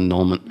questions of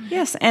annulment.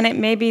 Yes, and it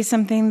may be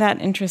something that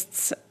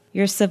interests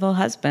your civil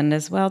husband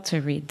as well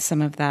to read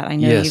some of that. I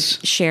know Yes.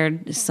 you've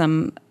shared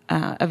some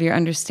of your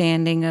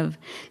understanding of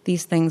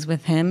these things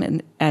with him,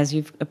 and as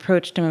you've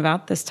approached him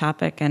about this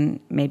topic, and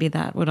maybe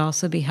that would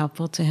also be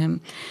helpful to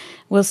him.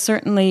 We'll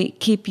certainly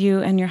keep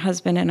you and your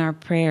husband in our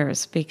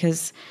prayers,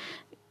 because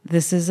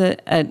this is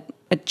a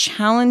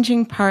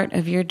challenging part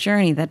of your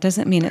journey. That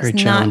doesn't mean it's Very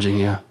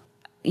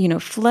challenging,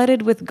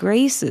 flooded with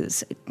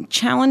graces.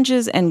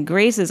 Challenges and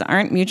graces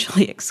aren't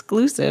mutually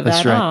exclusive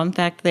at all. In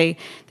fact, they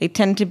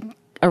tend to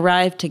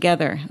arrive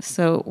together.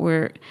 So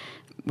we're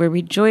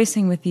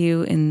rejoicing with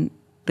you in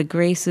the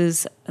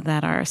graces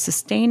that are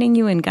sustaining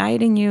you and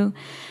guiding you,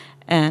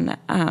 and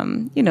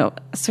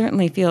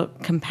certainly feel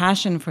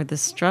compassion for the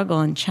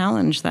struggle and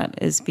challenge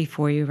that is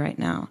before you right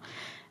now.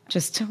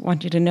 Just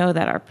want you to know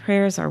that our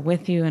prayers are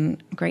with you,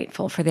 and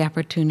grateful for the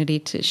opportunity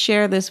to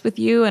share this with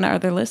you and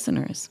other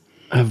listeners.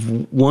 I have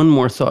one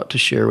more thought to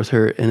share with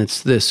her, and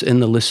it's this,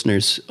 and the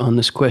listeners, on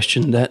this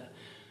question, that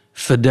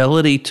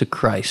fidelity to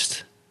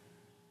Christ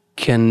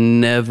can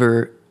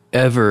never,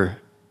 ever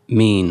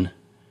mean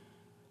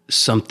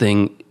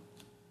something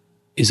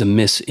is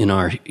amiss in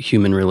our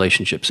human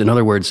relationships. In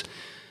other words,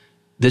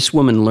 this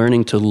woman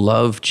learning to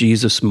love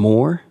Jesus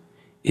more,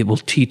 it will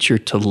teach her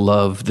to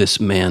love this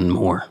man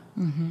more.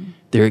 Mm-hmm.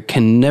 There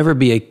can never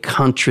be a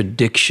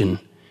contradiction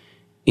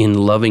in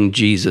loving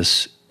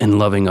Jesus and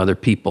loving other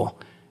people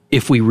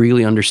if we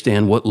really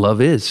understand what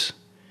love is.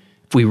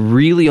 If we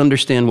really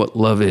understand what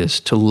love is,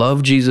 to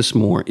love Jesus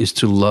more is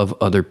to love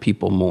other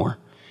people more.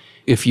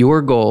 If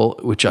your goal,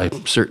 which I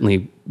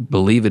certainly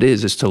believe it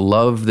is to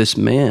love this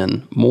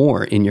man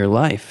more in your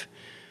life,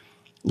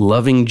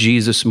 loving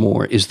Jesus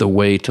more is the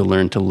way to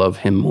learn to love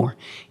him more.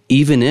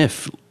 Even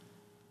if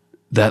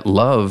that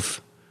love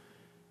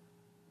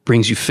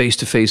brings you face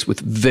to face with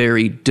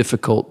very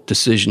difficult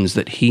decisions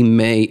that he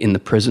may, in the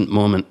present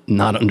moment,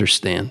 not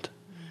understand.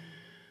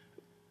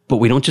 But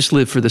we don't just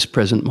live for this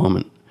present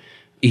moment.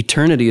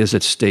 Eternity is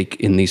at stake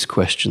in these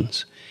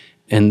questions.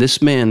 And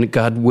this man,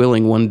 God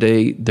willing, one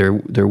day there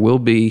will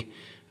be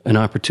an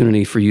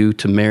opportunity for you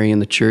to marry in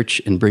the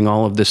church and bring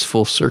all of this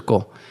full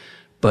circle.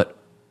 But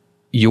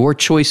your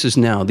choices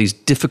now, these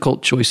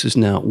difficult choices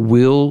now,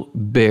 will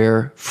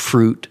bear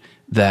fruit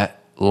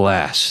that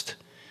last.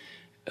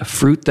 A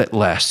fruit that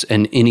lasts.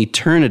 And in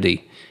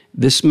eternity,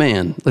 this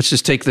man, let's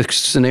just take the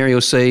scenario,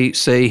 say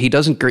he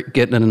doesn't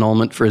get an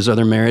annulment for his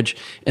other marriage,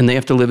 and they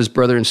have to live as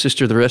brother and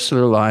sister the rest of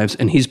their lives,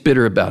 and he's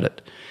bitter about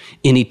it.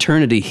 In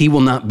eternity, he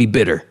will not be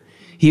bitter.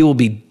 He will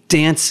be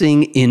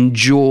dancing in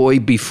joy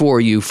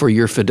before you for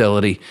your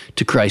fidelity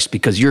to Christ,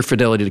 because your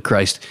fidelity to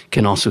Christ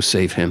can also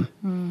save him.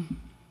 Mm.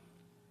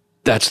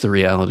 That's the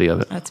reality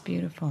of it. That's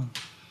beautiful.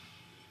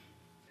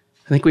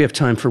 I think we have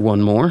time for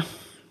one more.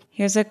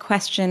 Here's a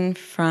question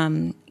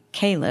from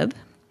Caleb.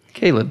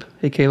 Caleb.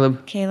 Hey,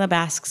 Caleb. Caleb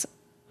asks,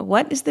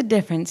 what is the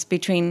difference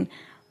between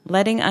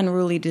letting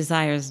unruly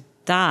desires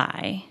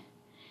die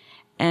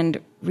and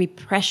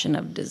repression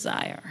of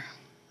desire?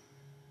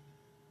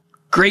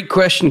 Great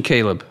question,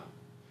 Caleb.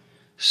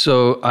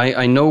 So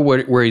I know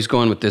where he's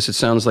going with this. It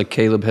sounds like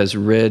Caleb has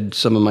read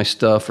some of my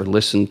stuff or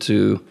listened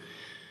to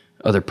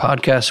other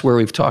podcasts where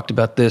we've talked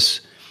about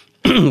this.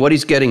 What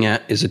he's getting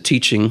at is a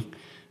teaching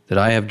that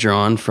I have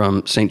drawn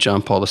from St.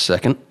 John Paul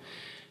II,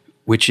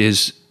 which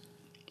is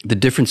the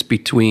difference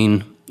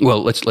between,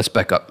 well, let's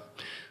back up.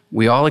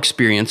 We all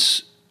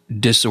experience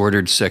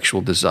disordered sexual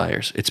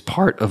desires. It's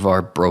part of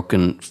our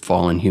broken,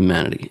 fallen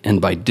humanity.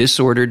 And by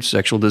disordered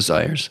sexual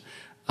desires,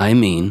 I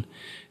mean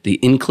the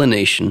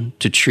inclination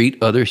to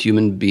treat other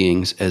human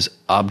beings as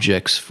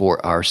objects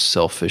for our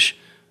selfish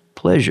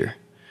pleasure.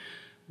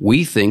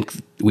 We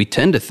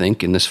tend to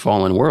think in this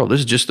fallen world, this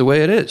is just the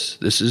way it is.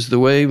 This is the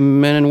way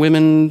men and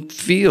women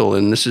feel,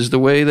 and this is the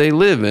way they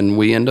live, and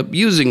we end up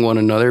using one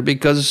another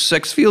because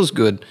sex feels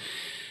good.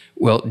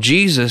 Well,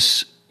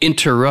 Jesus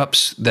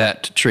interrupts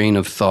that train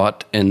of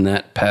thought and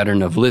that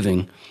pattern of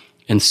living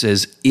and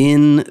says,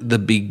 in the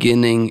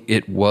beginning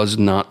it was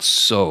not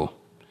so.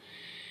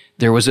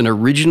 There was an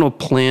original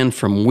plan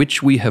from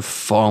which we have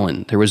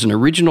fallen. There was an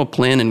original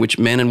plan in which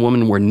man and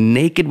woman were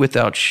naked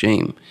without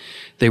shame.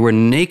 They were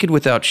naked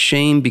without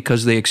shame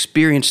because they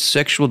experienced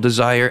sexual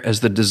desire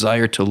as the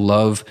desire to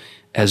love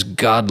as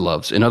God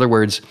loves. In other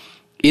words,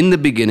 in the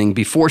beginning,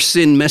 before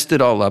sin messed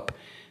it all up,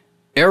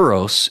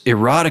 eros,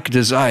 erotic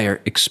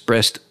desire,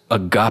 expressed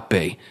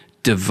agape,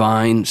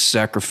 divine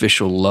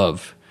sacrificial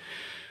love.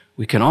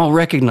 We can all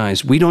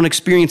recognize we don't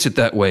experience it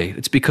that way.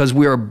 It's because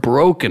we are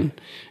broken.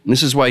 And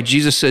this is why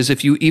Jesus says,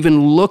 if you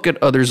even look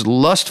at others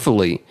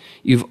lustfully,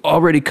 you've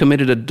already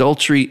committed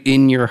adultery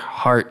in your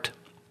heart.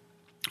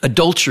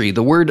 Adultery,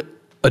 the word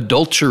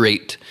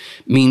adulterate,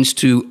 means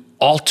to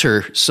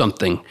alter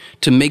something,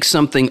 to make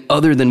something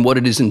other than what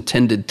it is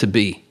intended to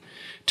be.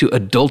 To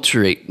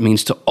adulterate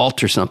means to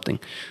alter something.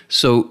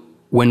 So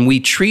when we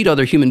treat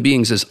other human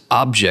beings as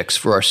objects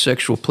for our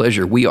sexual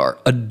pleasure, we are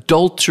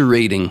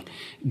adulterating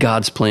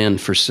God's plan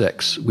for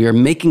sex. We are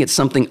making it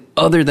something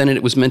other than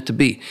it was meant to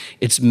be.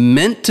 It's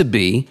meant to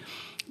be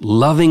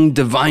loving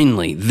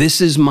divinely.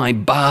 This is my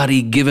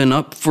body given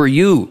up for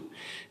you.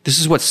 This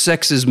is what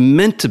sex is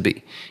meant to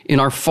be. In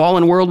our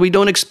fallen world, we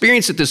don't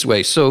experience it this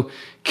way. So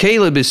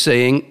Caleb is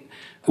saying,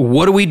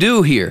 what do we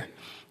do here?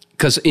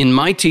 Because in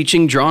my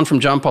teaching, drawn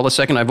from John Paul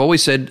II, I've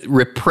always said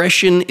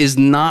repression is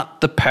not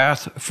the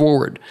path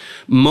forward.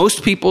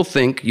 Most people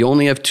think you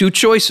only have two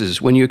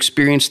choices when you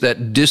experience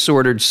that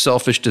disordered,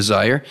 selfish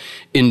desire: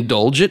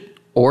 indulge it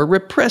or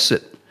repress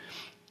it.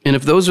 And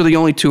if those are the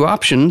only two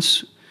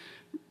options,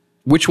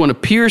 which one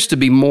appears to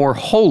be more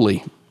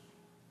holy?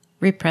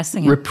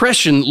 Repressing it.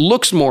 Repression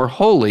looks more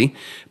holy,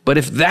 but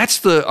if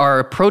that's our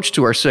approach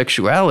to our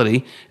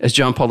sexuality, as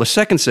John Paul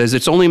II says,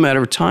 it's only a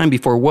matter of time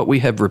before what we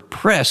have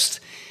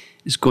repressed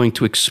is going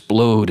to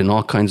explode in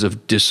all kinds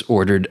of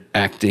disordered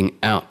acting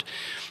out.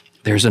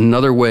 There's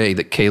another way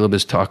that Caleb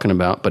is talking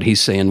about, but he's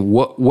saying,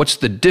 what's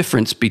the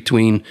difference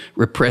between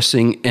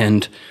repressing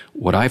and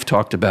what I've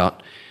talked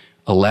about,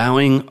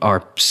 allowing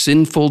our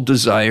sinful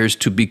desires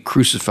to be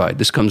crucified?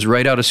 This comes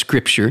right out of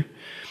Scripture,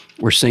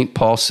 where St.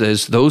 Paul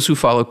says, those who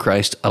follow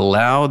Christ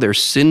allow their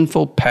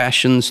sinful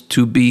passions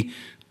to be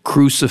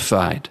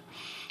crucified.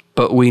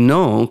 But we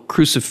know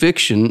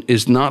crucifixion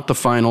is not the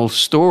final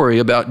story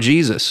about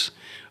Jesus.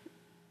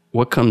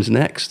 What comes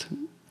next?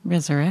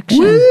 Resurrection.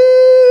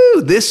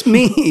 Woo! This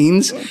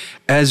means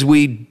as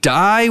we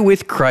die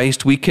with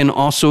Christ, we can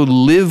also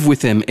live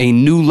with him, a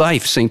new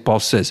life, St. Paul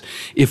says.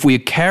 If we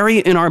carry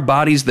in our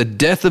bodies the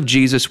death of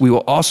Jesus, we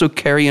will also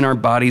carry in our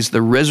bodies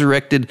the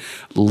resurrected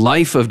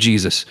life of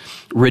Jesus.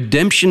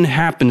 Redemption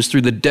happens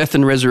through the death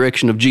and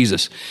resurrection of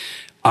Jesus.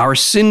 Our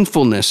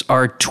sinfulness,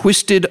 our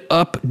twisted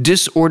up,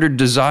 disordered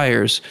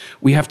desires,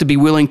 we have to be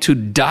willing to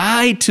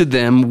die to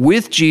them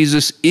with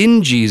Jesus,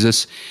 in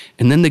Jesus,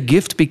 and then the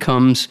gift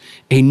becomes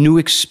a new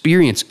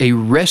experience, a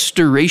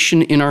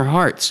restoration in our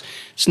hearts.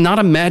 It's not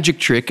a magic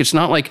trick. It's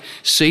not like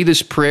say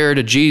this prayer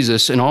to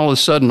Jesus and all of a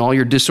sudden all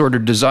your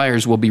disordered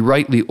desires will be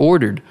rightly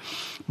ordered.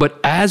 But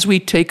as we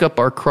take up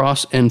our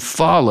cross and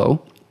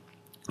follow,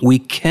 we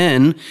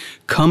can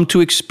come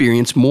to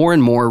experience more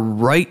and more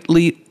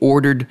rightly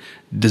ordered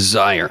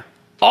desire.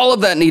 All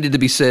of that needed to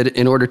be said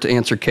in order to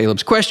answer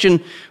Caleb's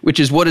question, which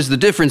is what is the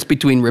difference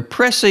between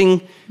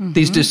repressing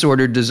these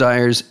disordered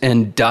desires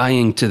and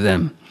dying to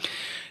them?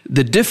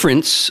 The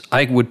difference,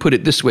 I would put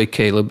it this way,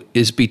 Caleb,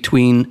 is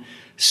between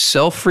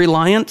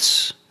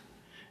self-reliance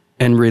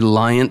and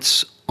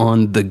reliance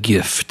on the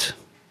gift.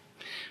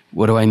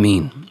 What do I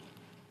mean?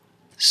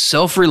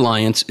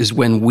 Self-reliance is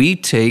when we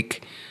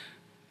take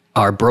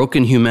our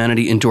broken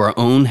humanity into our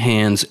own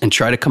hands and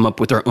try to come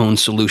up with our own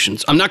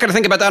solutions. I'm not going to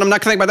think about that. I'm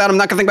not going to think about that. I'm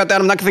not going to think about that.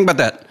 I'm not going to think about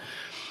that.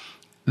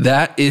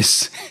 That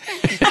is...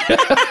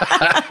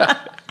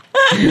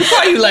 Why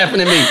are you laughing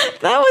at me?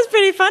 That was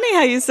pretty funny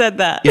how you said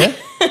that. Yeah?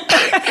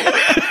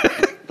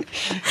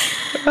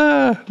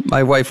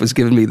 My wife was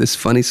giving me this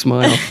funny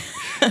smile.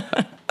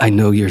 I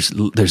know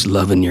there's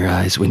love in your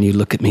eyes when you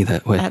look at me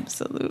that way.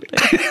 Absolutely.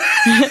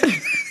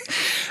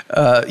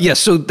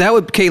 So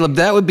Caleb,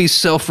 that would be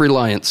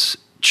self-reliance,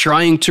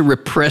 trying to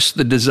repress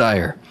the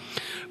desire.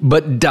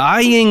 But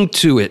dying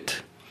to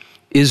it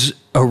is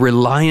a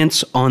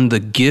reliance on the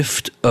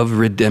gift of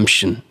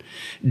redemption.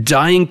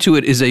 Dying to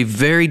it is a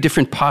very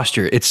different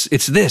posture. It's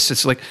this.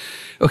 It's like,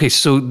 okay,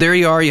 so there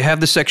you are. You have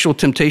the sexual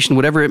temptation,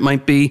 whatever it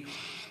might be.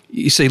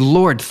 You say,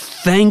 Lord,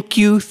 thank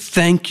you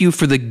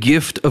for the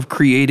gift of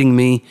creating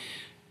me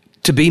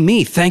to be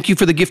me. Thank you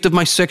for the gift of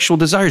my sexual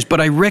desires. But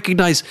I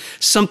recognize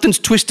something's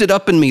twisted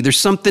up in me. There's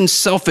something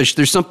selfish.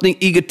 There's something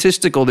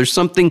egotistical. There's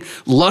something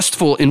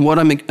lustful in what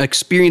I'm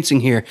experiencing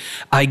here.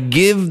 I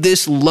give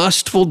this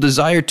lustful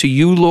desire to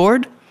you,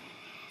 Lord.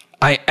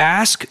 I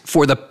ask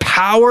for the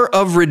power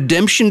of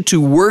redemption to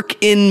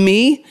work in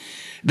me,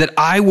 that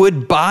I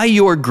would, by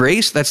your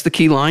grace, that's the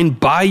key line,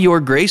 by your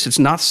grace, it's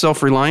not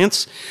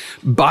self-reliance,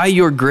 by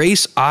your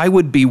grace, I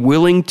would be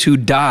willing to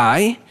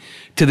die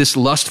to this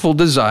lustful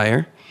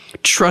desire,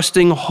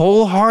 trusting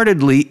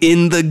wholeheartedly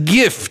in the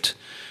gift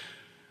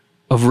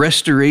of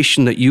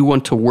restoration that you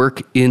want to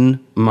work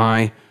in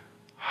my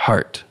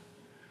heart.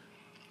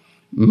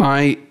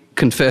 My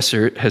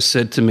confessor has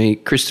said to me,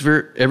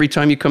 Christopher, every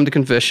time you come to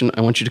confession,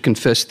 I want you to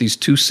confess these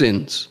two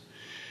sins.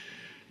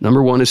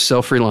 Number one is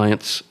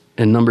self-reliance,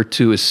 and number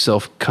two is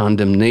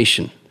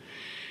self-condemnation,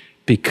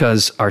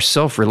 because our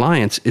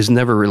self-reliance is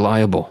never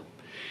reliable.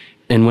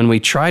 And when we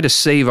try to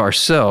save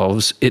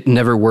ourselves, it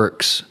never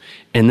works.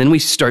 And then we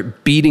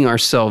start beating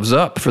ourselves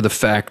up for the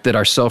fact that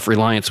our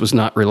self-reliance was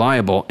not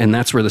reliable, and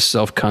that's where the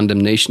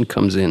self-condemnation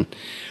comes in.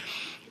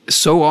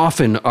 So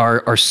often,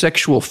 our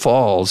sexual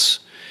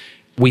falls,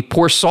 we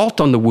pour salt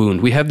on the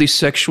wound. We have these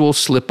sexual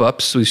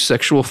slip-ups, these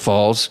sexual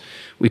falls.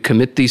 We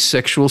commit these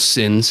sexual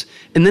sins,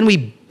 and then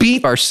we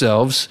beat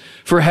ourselves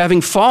for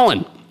having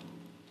fallen.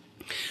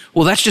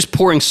 Well, that's just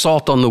pouring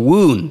salt on the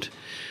wound.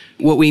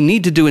 What we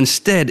need to do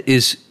instead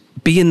is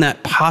be in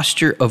that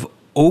posture of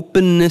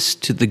openness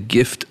to the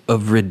gift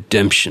of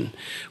redemption.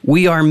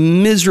 We are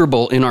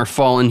miserable in our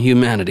fallen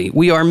humanity.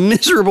 We are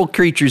miserable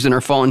creatures in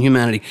our fallen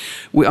humanity.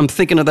 I'm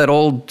thinking of that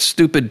old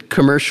stupid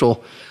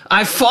commercial,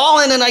 I've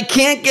fallen and I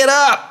can't get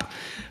up.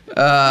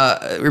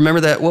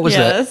 Remember that? What was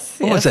Yes,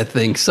 that? What was that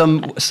thing?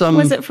 Some.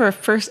 Was it for a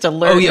first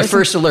alert? Oh yeah,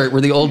 first alert,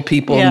 where the old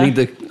people Yeah. need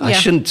to. I Yeah.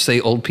 shouldn't say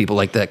old people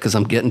like that because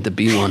I'm getting to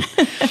be one.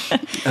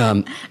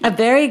 A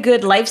very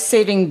good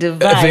life-saving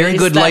device. A very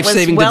good that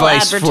life-saving was well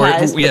device for-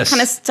 advertised, yes.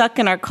 kind of stuck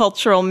in our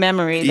cultural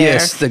memory there.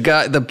 Yes,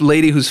 the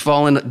lady who's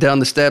fallen down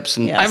the steps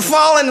and Yes. I'm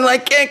falling and I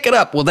can't get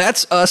up. Well,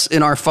 that's us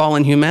in our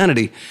fallen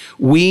humanity.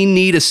 We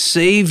need a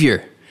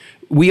savior.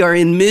 We are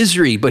in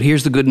misery, but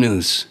here's the good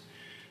news.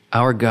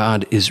 Our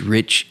God is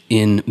rich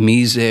in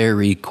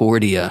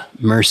misericordia,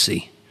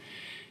 mercy.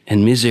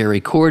 And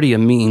misericordia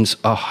means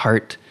a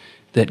heart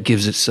that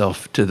gives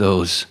itself to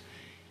those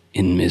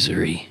in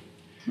misery.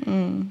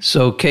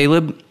 So,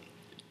 Caleb,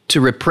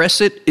 to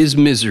repress it is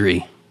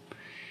misery.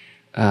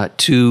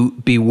 To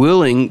be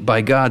willing,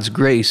 by God's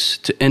grace,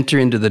 to enter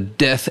into the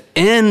death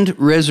and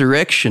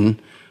resurrection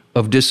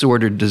of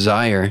disordered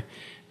desire.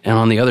 And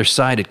on the other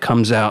side, it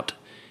comes out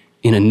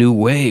in a new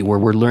way where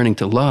we're learning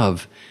to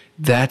love.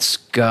 That's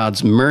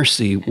God's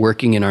mercy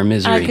working in our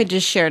misery. I could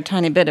just share a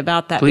tiny bit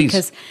about that. Please.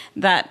 Because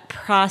that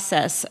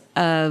process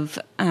of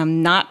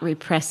not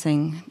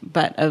repressing,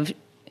 but of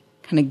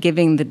kind of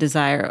giving the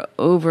desire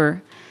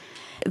over,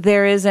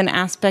 there is an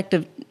aspect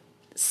of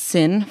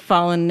sin,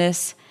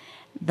 fallenness,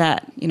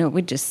 that,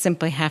 we just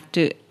simply have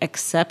to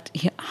accept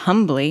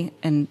humbly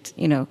and,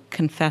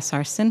 confess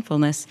our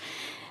sinfulness.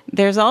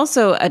 There's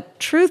also a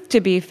truth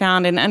to be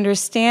found in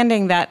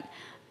understanding that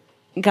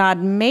God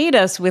made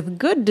us with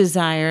good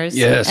desires,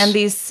 Yes. and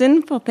these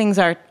sinful things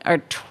are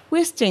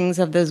twistings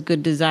of those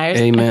good desires.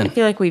 Amen. I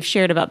feel like we've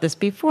shared about this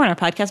before in our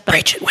podcast. But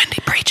Preach it, Wendy,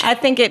 preach it. I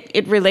think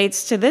it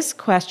relates to this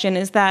question,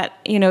 is that,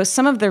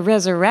 some of the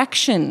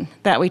resurrection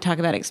that we talk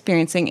about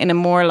experiencing in a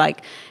more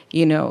like,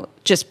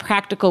 just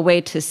practical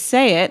way to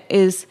say it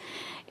is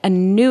a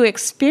new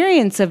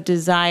experience of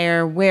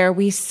desire where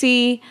we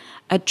see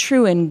a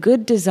true and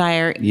good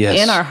desire Yes.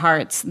 in our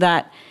hearts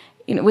that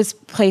was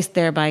placed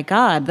there by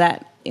God,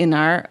 that in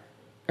our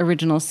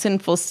original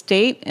sinful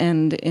state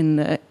and in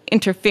the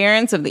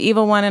interference of the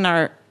evil one in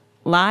our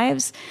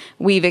lives,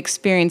 we've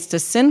experienced a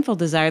sinful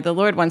desire. The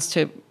Lord wants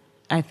to,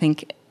 I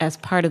think, as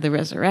part of the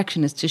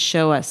resurrection, is to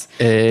show us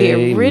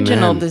the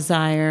original Amen.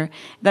 desire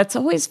that's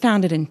always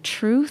founded in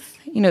truth.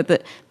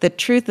 The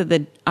truth of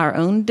our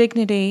own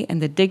dignity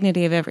and the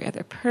dignity of every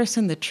other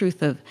person, the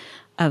truth of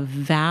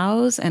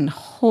vows and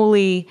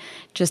holy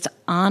just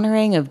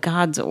honoring of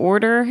God's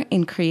order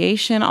in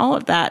creation. All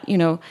of that,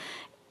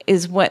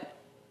 is what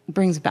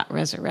brings about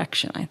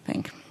resurrection, I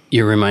think.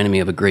 You're reminding me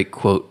of a great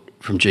quote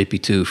from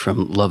JP2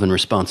 from Love and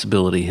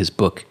Responsibility, his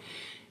book.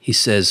 He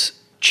says,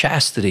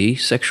 chastity,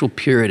 sexual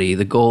purity,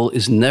 the goal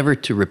is never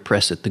to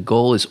repress it. The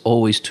goal is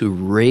always to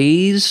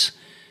raise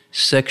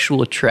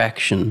sexual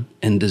attraction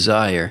and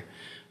desire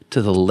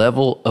to the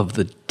level of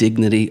the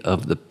dignity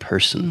of the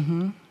person.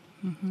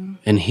 Mm-hmm. Mm-hmm.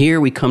 And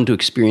here we come to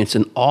experience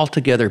an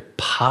altogether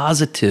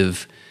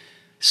positive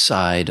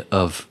side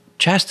of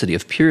chastity,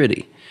 of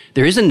purity.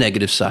 There is a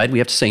negative side. We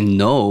have to say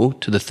no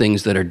to the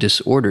things that are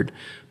disordered.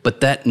 But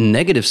that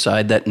negative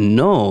side, that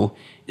no,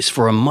 is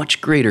for a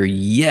much greater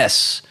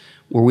yes,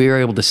 where we are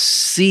able to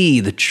see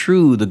the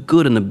true, the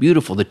good, and the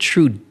beautiful, the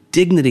true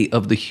dignity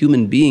of the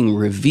human being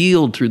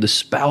revealed through the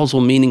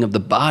spousal meaning of the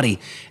body,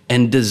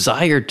 and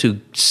desire to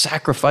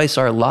sacrifice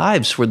our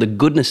lives for the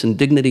goodness and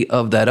dignity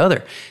of that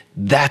other.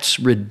 That's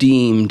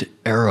redeemed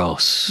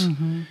eros.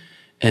 Mm-hmm.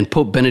 And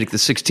Pope Benedict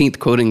XVI,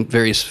 quoting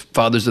various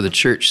fathers of the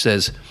church,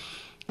 says,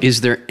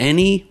 is there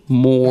any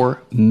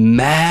more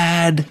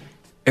mad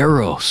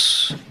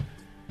eros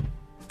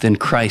than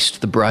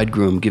Christ, the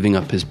bridegroom, giving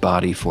up his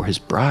body for his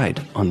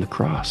bride on the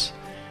cross?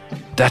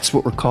 That's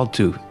what we're called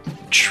to.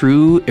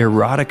 True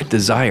erotic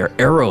desire,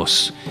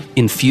 eros,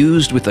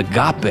 infused with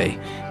agape,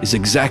 is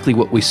exactly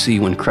what we see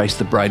when Christ,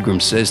 the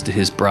bridegroom, says to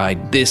his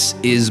bride, this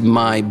is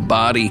my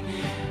body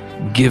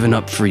given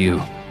up for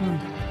you.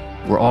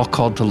 We're all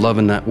called to love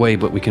in that way,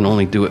 but we can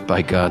only do it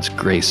by God's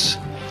grace.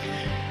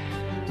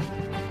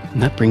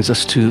 And that brings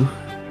us to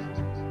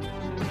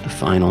the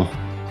final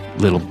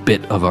little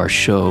bit of our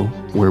show,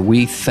 where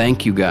we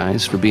thank you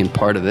guys for being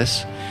part of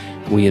this.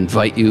 We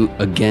invite you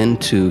again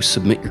to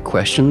submit your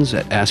questions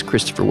at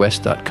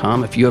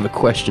askchristopherwest.com. If you have a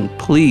question,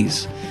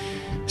 please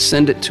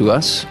send it to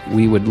us.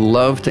 We would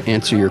love to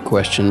answer your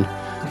question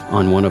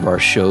on one of our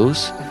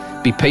shows.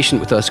 Be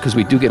patient with us because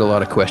we do get a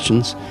lot of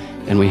questions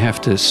and we have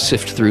to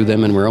sift through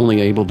them, and we're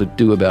only able to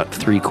do about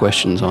 3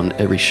 questions on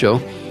every show.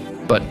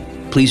 But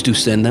please do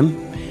send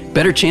them.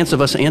 Better chance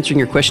of us answering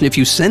your question if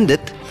you send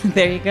it.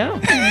 There you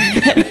go.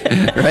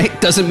 Right?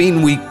 Doesn't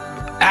mean we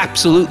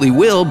absolutely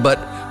will,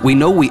 but we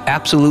know we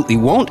absolutely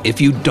won't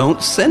if you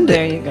don't send it.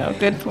 There you go.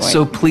 Good point.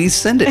 So please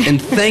send it. And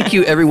thank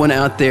you everyone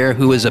out there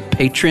who is a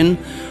patron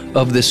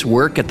of this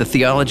work at the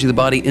Theology of the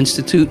Body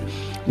Institute.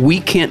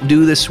 We can't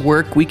do this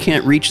work. We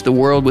can't reach the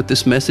world with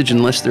this message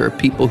unless there are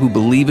people who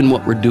believe in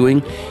what we're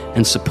doing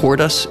and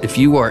support us. If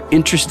you are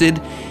interested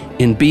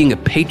in being a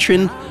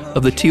patron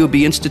of the TOB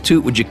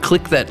Institute, would you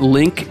click that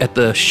link at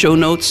the show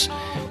notes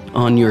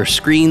on your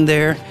screen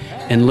there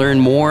and learn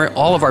more?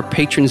 All of our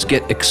patrons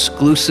get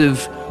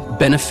exclusive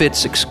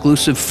benefits,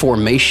 exclusive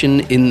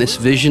formation in this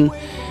vision.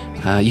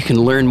 You can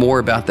learn more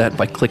about that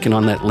by clicking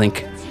on that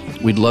link.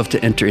 We'd love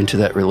to enter into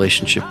that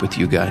relationship with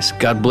you guys.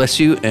 God bless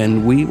you,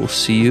 and we will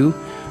see you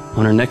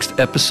on our next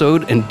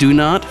episode. And do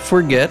not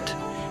forget,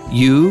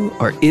 you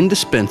are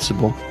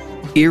indispensable,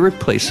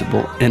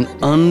 irreplaceable, and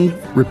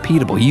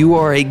unrepeatable. You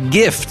are a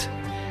gift.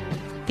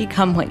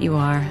 Become what you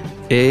are.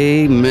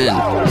 Amen.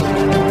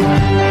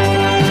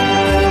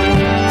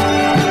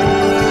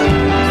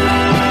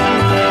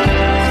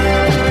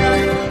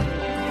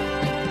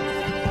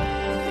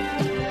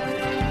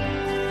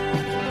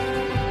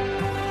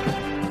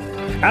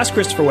 Ask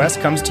Christopher West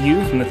comes to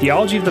you from the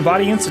Theology of the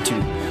Body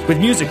Institute, with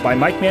music by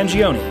Mike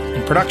Mangione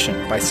and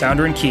production by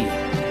Sounder and Key.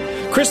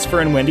 Christopher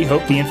and Wendy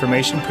hope the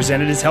information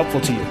presented is helpful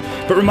to you,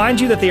 but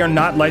remind you that they are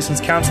not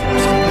licensed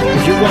counselors.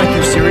 If you're going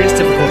through serious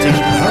difficulty, you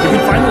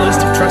can find the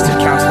list of trusted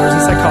counselors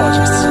and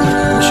psychologists in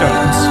the show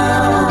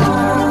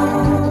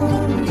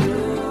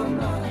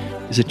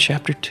notes. Is it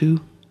chapter 2?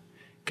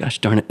 Gosh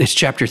darn it. It's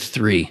chapter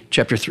 3.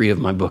 Chapter 3 of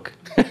my book.